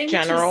common.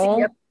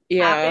 General.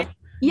 Yeah.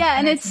 Yeah,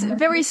 and it's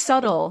very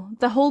subtle.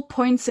 The whole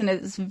points in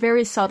it is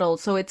very subtle,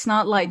 so it's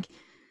not like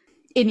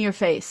in your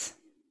face.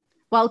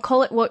 While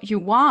Call It What You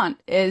Want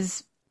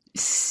is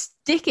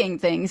sticking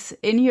things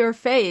in your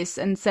face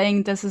and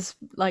saying this is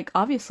like,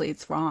 obviously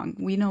it's wrong.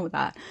 We know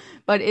that.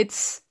 But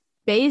it's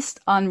based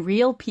on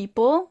real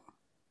people,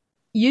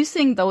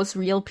 using those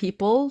real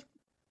people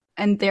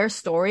and their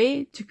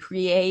story to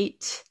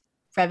create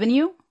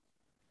revenue,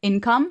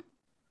 income,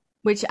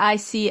 which I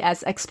see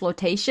as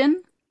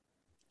exploitation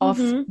of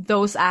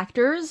those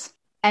actors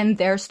and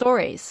their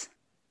stories.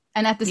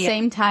 And at the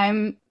same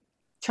time,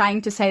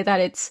 trying to say that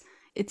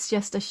it's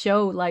just a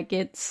show, like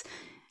it's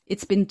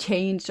been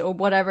changed or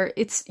whatever.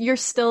 You're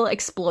still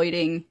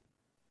exploiting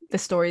the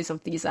stories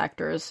of these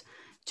actors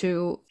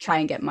to try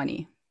and get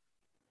money.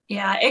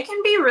 Yeah, it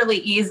can be really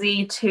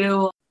easy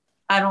to,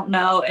 I don't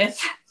know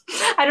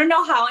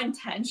how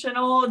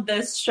intentional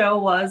this show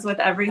was with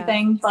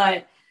everything,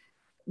 but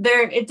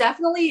it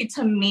definitely,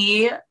 to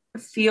me,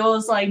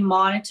 feels like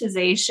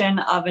monetization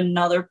of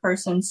another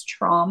person's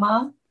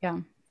trauma.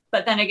 Yeah.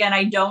 But then again,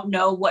 I don't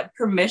know what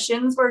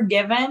permissions were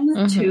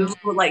given to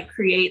like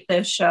create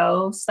this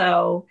show.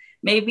 So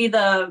maybe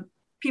the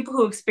people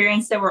who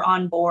experienced it were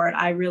on board.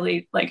 I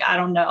really I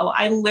don't know.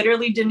 I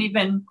literally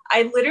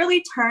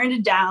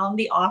turned down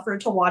the offer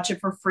to watch it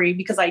for free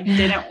because I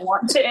didn't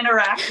want to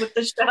interact with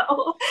the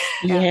show.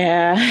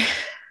 Yeah.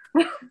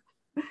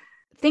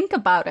 Think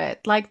about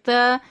it. Like,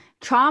 the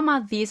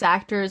trauma these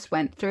actors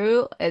went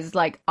through is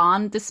like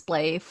on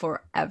display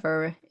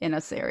forever in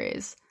a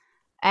series.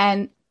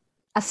 And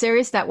a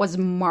series that was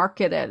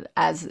marketed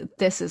as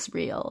this is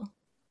real.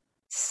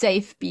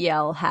 Safe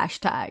BL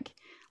hashtag.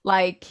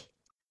 Like,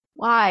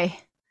 why?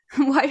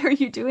 Why are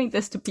you doing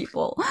this to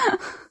people?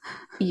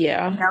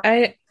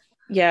 It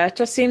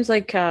just seems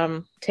like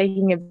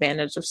taking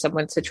advantage of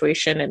someone's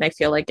situation. And I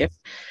feel like if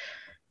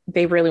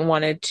they really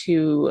wanted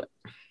to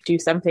do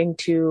something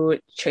to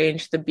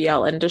change the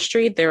BL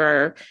industry, there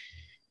are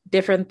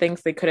different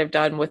things they could have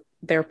done with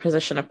their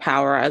position of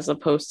power as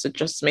opposed to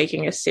just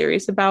making a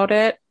series about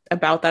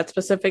that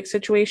specific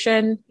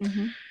situation.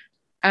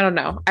 I don't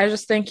know. I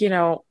just think,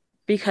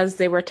 because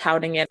they were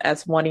touting it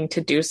as wanting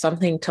to do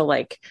something to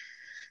like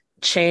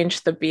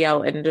change the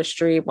BL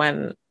industry,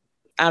 when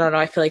I don't know,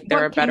 I feel like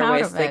there are better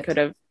ways they could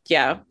have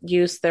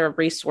used their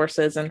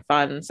resources and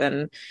funds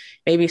and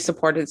maybe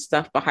supported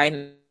stuff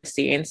behind the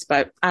scenes.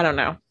 But I don't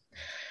know.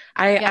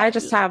 I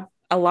just have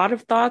a lot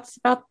of thoughts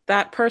about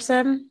that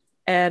person,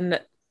 and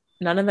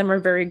none of them are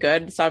very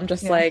good. So I'm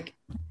just like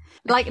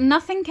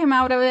nothing came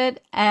out of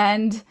it,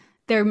 and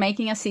they're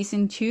making a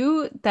season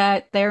 2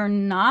 that they're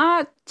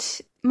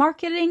not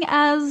marketing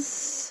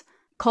as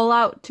call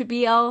out to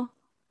BL.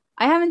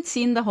 I haven't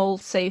seen the whole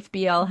Safe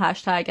BL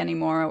hashtag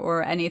anymore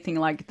or anything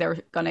like they're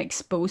gonna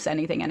expose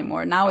anything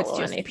anymore. Now it's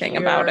just anything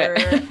about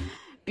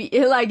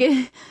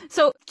it.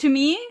 So to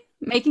me,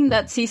 making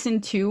that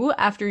season 2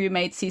 after you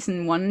made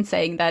season 1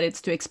 saying that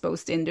it's to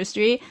expose the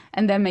industry,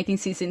 and then making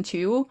season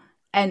 2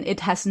 and it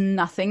has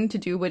nothing to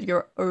do with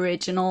your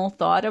original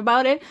thought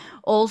about it,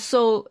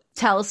 also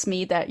tells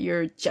me that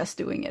you're just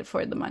doing it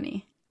for the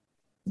money.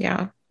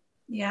 Yeah.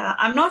 Yeah,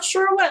 I'm not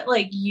sure what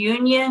like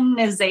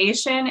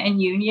unionization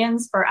and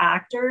unions for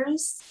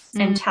actors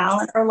and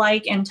talent are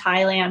like in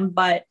Thailand,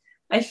 but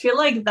I feel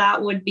like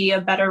that would be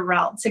a better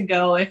route to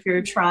go if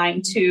you're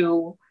trying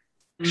to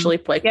actually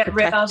like get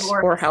rid of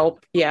or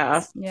help.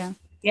 Yeah,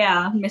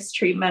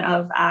 mistreatment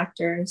of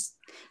actors.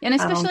 And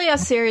especially a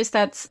series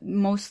that's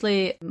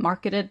mostly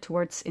marketed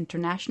towards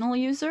international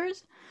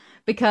users,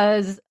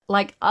 because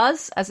like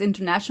us as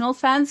international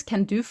fans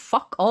can do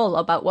fuck all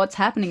about what's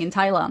happening in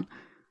Thailand.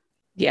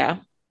 Yeah.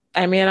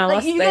 I mean,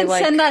 unless you can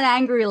send an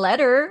angry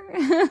letter.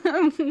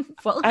 I mean,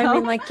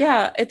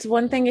 it's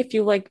one thing if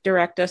you like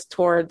direct us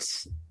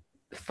towards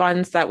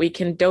funds that we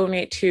can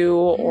donate to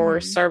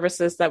or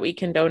services that we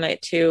can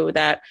donate to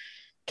that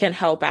can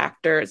help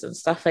actors and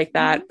stuff like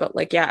that. But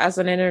as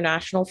an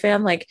international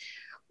fan,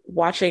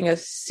 watching a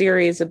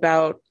series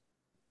about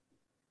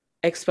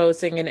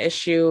exposing an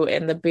issue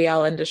in the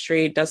BL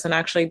industry doesn't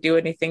actually do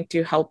anything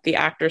to help the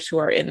actors who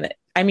are in it.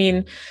 I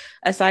mean,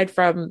 aside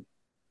from,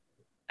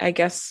 I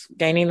guess,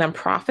 gaining them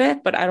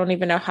profit, but I don't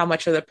even know how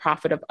much of the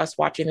profit of us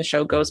watching the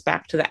show goes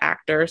back to the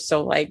actors.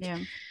 So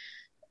in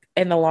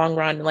the long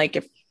run,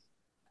 if,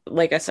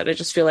 like I said, I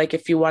just feel like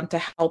if you want to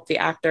help the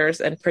actors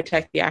and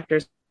protect the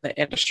actors in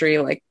the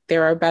industry,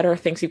 there are better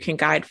things you can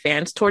guide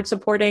fans towards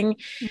supporting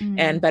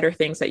and better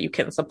things that you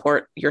can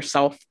support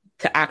yourself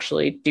to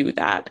actually do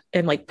that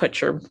and put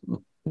your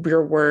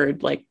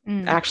word,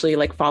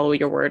 actually follow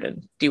your word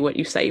and do what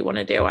you say you want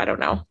to do. I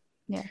don't know.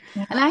 Yeah.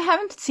 And I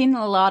haven't seen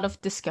a lot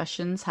of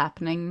discussions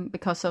happening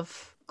because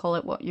of Call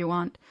It What You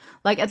Want.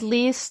 At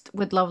least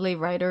with Lovely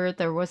Writer,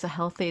 there was a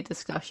healthy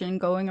discussion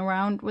going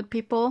around with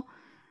people.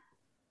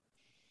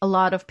 A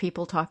lot of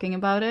people talking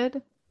about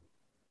it.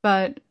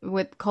 But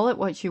with Call It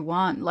What You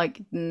Want,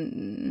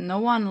 no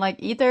one,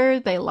 either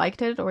they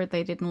liked it or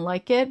they didn't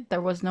like it.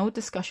 There was no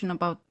discussion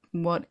about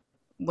what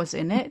was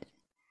in it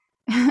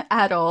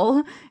at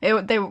all.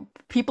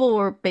 People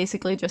were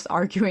basically just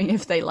arguing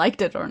if they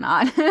liked it or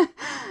not.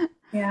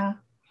 Yeah.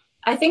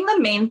 I think the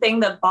main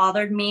thing that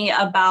bothered me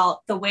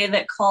about the way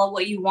that Call It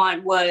What You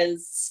Want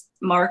was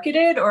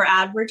marketed or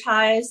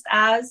advertised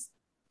as,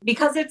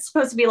 because it's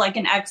supposed to be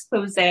an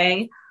expose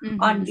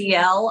on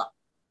BL,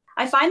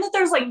 I find that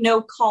there's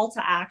no call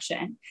to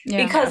action.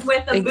 Because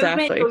with a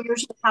movement, you'll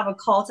usually have a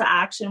call to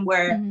action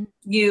where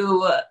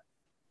you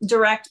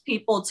direct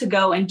people to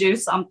go and do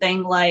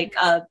something like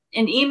an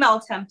email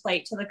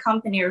template to the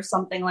company or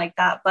something like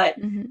that, but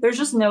there's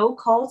just no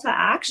call to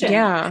action.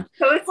 Yeah.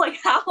 So it's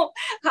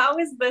how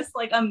is this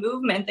a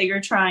movement that you're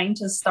trying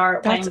to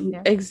start?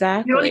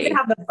 Exactly. You don't even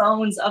have the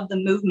bones of the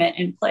movement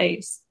in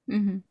place.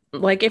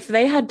 If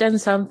they had done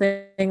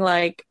something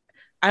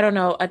I don't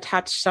know,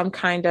 attach some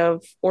kind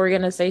of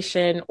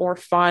organization or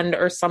fund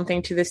or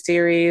something to the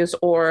series,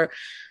 or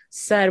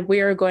said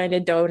we are going to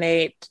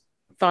donate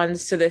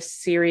funds to this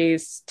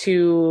series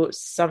to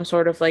some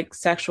sort of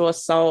sexual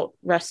assault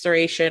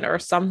restoration or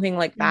something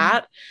like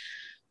that,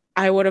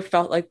 I would have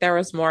felt there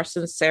was more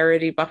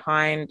sincerity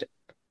behind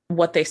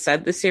what they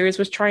said the series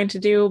was trying to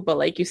do. But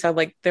like you said,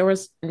 there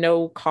was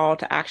no call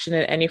to action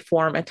in any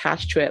form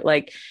attached to it.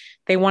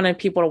 They wanted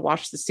people to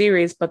watch the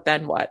series, but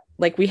then what?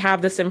 We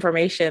have this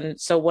information,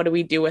 so what do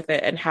we do with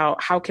it, and how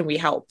can we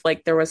help?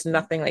 There was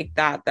nothing like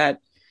that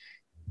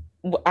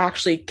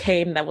actually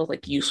came that was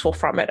useful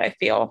from it, I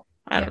feel.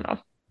 I don't know.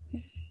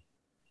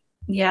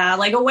 Yeah,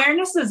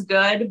 awareness is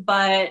good,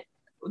 but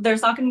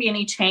there's not going to be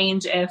any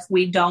change if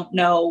we don't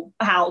know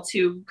how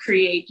to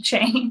create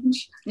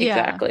change.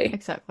 Yeah,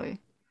 exactly.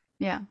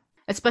 Yeah.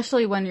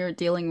 Especially when you're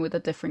dealing with a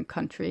different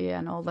country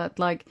and all that,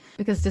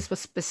 because this was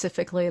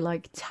specifically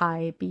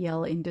Thai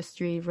BL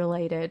industry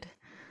related.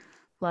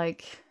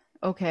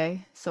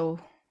 Okay, so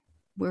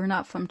we're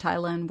not from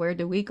Thailand. Where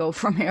do we go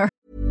from here?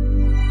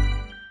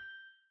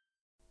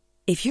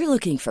 If you're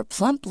looking for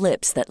plump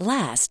lips that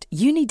last,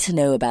 you need to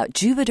know about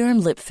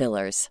Juvederm lip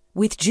fillers.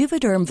 With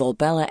Juvederm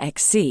Volbella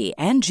XC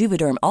and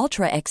Juvederm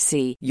Ultra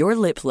XC, your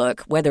lip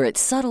look, whether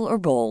it's subtle or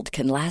bold,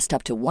 can last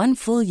up to 1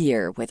 full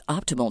year with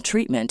optimal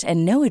treatment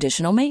and no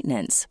additional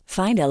maintenance.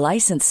 Find a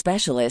licensed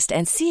specialist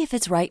and see if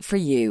it's right for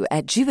you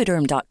at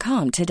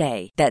Juvederm.com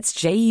today. That's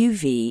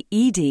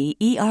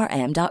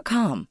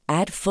JUVEDERM.com.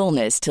 Add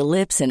fullness to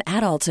lips in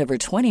adults over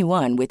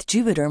 21 with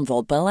Juvederm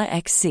Volbella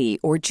XC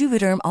or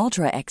Juvederm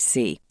Ultra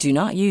XC. Do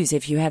not use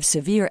if you have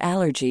severe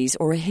allergies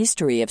or a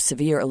history of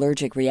severe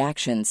allergic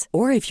reactions,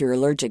 or if you're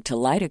allergic to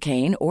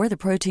lidocaine or the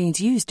proteins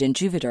used in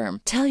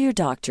Juvederm. Tell your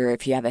doctor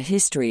if you have a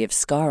history of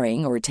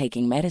scarring or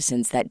taking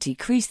medicines that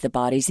decrease the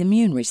body's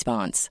immune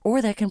response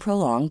or that can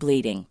prolong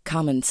bleeding.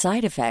 Common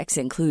side effects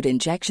include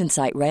injection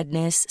site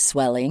redness,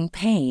 swelling,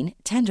 pain,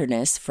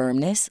 tenderness,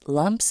 firmness,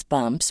 lumps,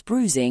 bumps,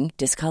 bruising,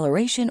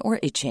 discoloration, or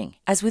itching.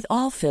 As with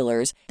all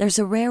fillers, there's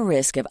a rare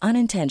risk of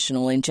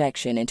unintentional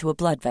injection into a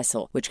blood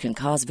vessel, which can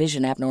cause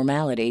vision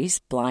abnormalities,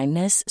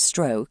 blindness,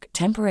 stroke,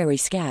 temporary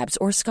scabs,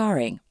 or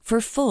scarring. For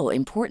full,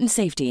 important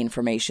safety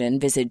information,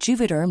 visit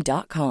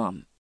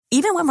Juvederm.com.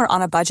 Even when we're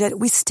on a budget,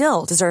 we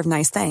still deserve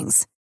nice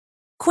things.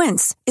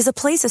 Quince is a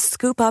place to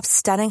scoop up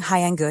stunning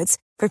high-end goods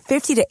for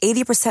 50 to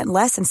 80%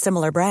 less than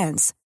similar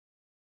brands.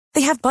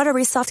 They have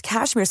buttery soft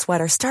cashmere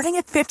sweaters starting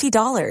at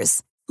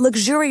 $50,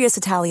 luxurious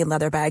Italian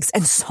leather bags,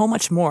 and so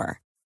much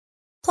more.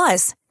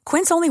 Plus,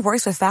 Quince only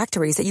works with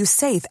factories that use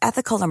safe,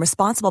 ethical, and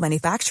responsible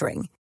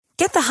manufacturing.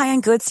 Get the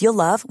high-end goods you'll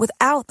love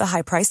without the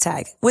high price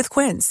tag with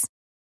Quince.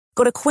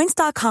 Go to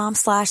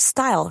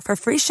quince.com/style for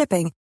free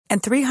shipping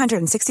and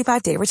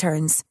 365-day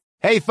returns.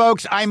 Hey,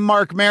 folks, I'm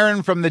Mark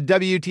Maron from the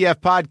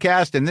WTF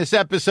Podcast, and this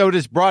episode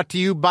is brought to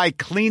you by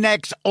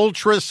Kleenex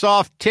Ultra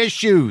Soft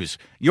Tissues,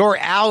 your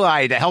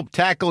ally to help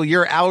tackle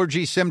your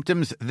allergy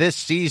symptoms this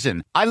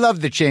season. I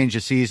love the change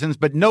of seasons,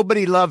 but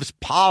nobody loves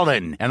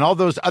pollen and all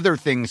those other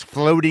things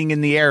floating in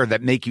the air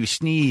that make you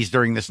sneeze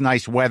during this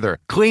nice weather.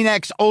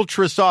 Kleenex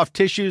Ultra Soft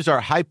Tissues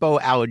are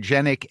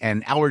hypoallergenic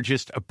and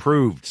allergist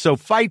approved, so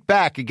fight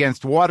back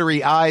against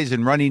watery eyes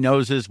and runny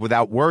noses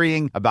without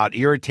worrying about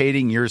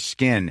irritating your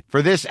skin.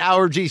 For this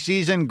allergy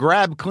season,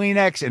 grab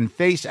Kleenex and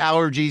face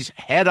allergies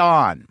head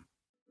on.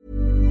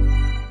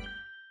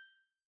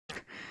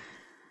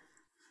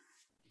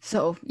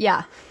 So,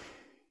 yeah.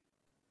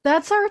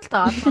 That's our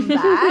thoughts on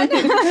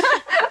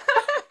that.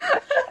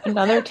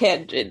 Another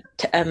tangent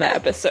to end the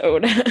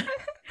episode.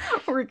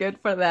 We're good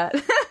for that.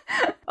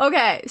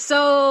 Okay,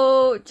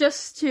 so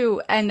just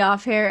to end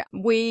off here,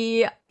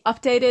 we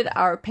updated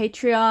our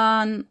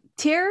Patreon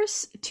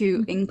tiers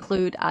to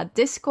include a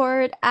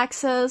Discord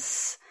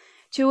access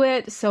to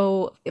it.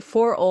 So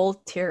for all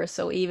tiers,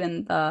 so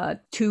even the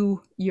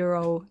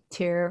 €2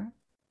 tier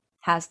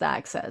has the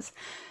access.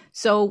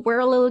 So we're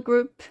a little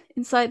group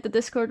inside the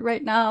Discord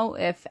right now.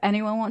 If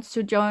anyone wants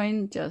to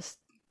join, just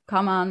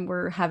come on.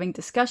 We're having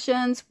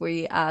discussions.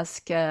 We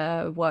ask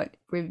what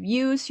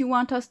reviews you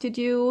want us to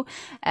do,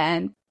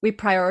 and we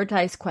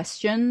prioritize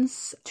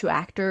questions to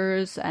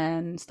actors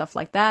and stuff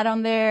like that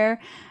on there.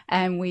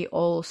 And we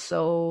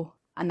also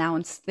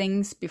announce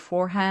things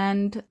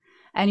beforehand.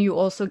 And you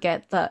also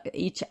get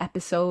each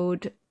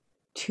episode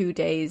 2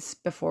 days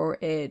before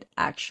it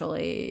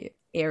actually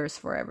airs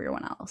for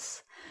everyone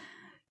else.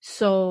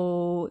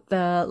 So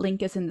the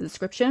link is in the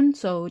description.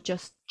 So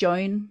just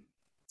join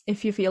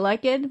if you feel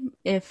like it.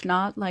 If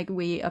not,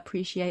 we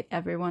appreciate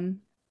everyone's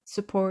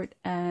support,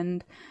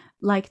 and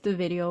like the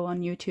video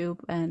on YouTube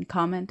and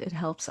comment. It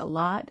helps a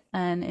lot.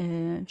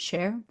 And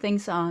share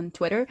things on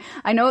Twitter.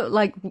 I know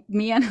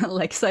me and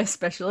Alexa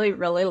especially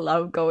really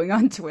love going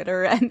on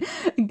Twitter and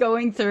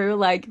going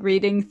through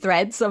reading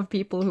threads of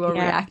people who are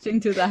reacting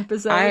to the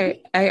episode.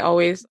 I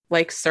always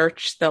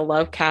search the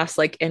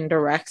Lovecast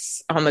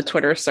indirects on the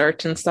Twitter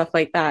search and stuff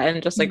like that,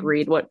 and just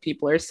read what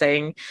people are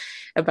saying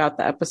about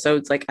the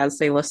episodes as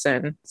they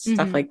listen,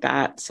 stuff like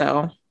that.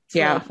 So it's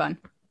really fun.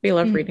 We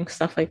love reading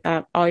stuff like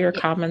that, all your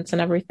comments and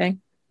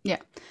everything. Yeah.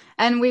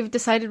 And we've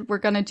decided we're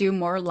going to do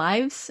more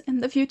lives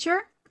in the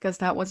future because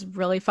that was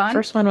really fun.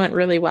 First one went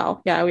really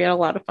well. Yeah, we had a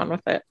lot of fun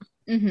with it.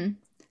 Mm-hmm.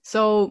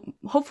 So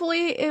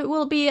hopefully it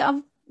will be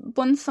a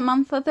once a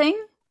month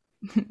thing.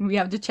 We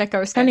have to check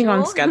our schedule.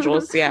 Depending on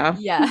schedules, yeah.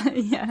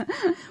 Yeah.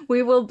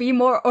 We will be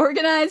more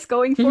organized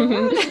going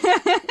forward.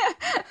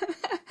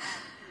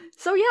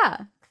 So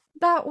yeah,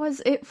 that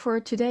was it for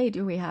today.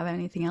 Do we have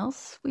anything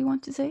else we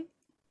want to say?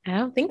 I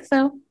don't think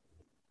so.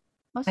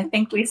 I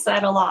think we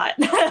said a lot.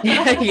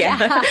 Yeah. I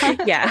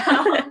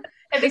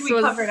think we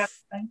covered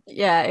everything.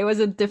 Yeah, it was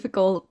a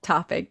difficult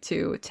topic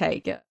to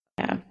take.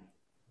 Yeah.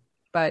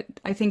 But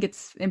I think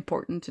it's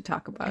important to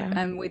talk about. Yeah.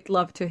 And we'd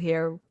love to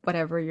hear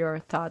whatever your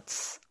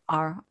thoughts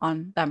are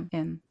on them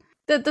in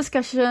the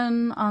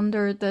discussion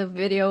under the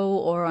video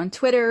or on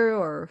Twitter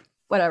or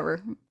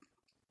whatever.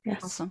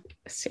 Yes. Awesome.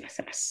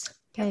 Yes.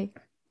 Okay.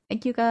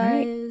 Thank you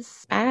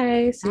guys.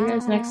 Right. Bye. See you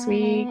guys next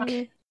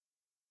week.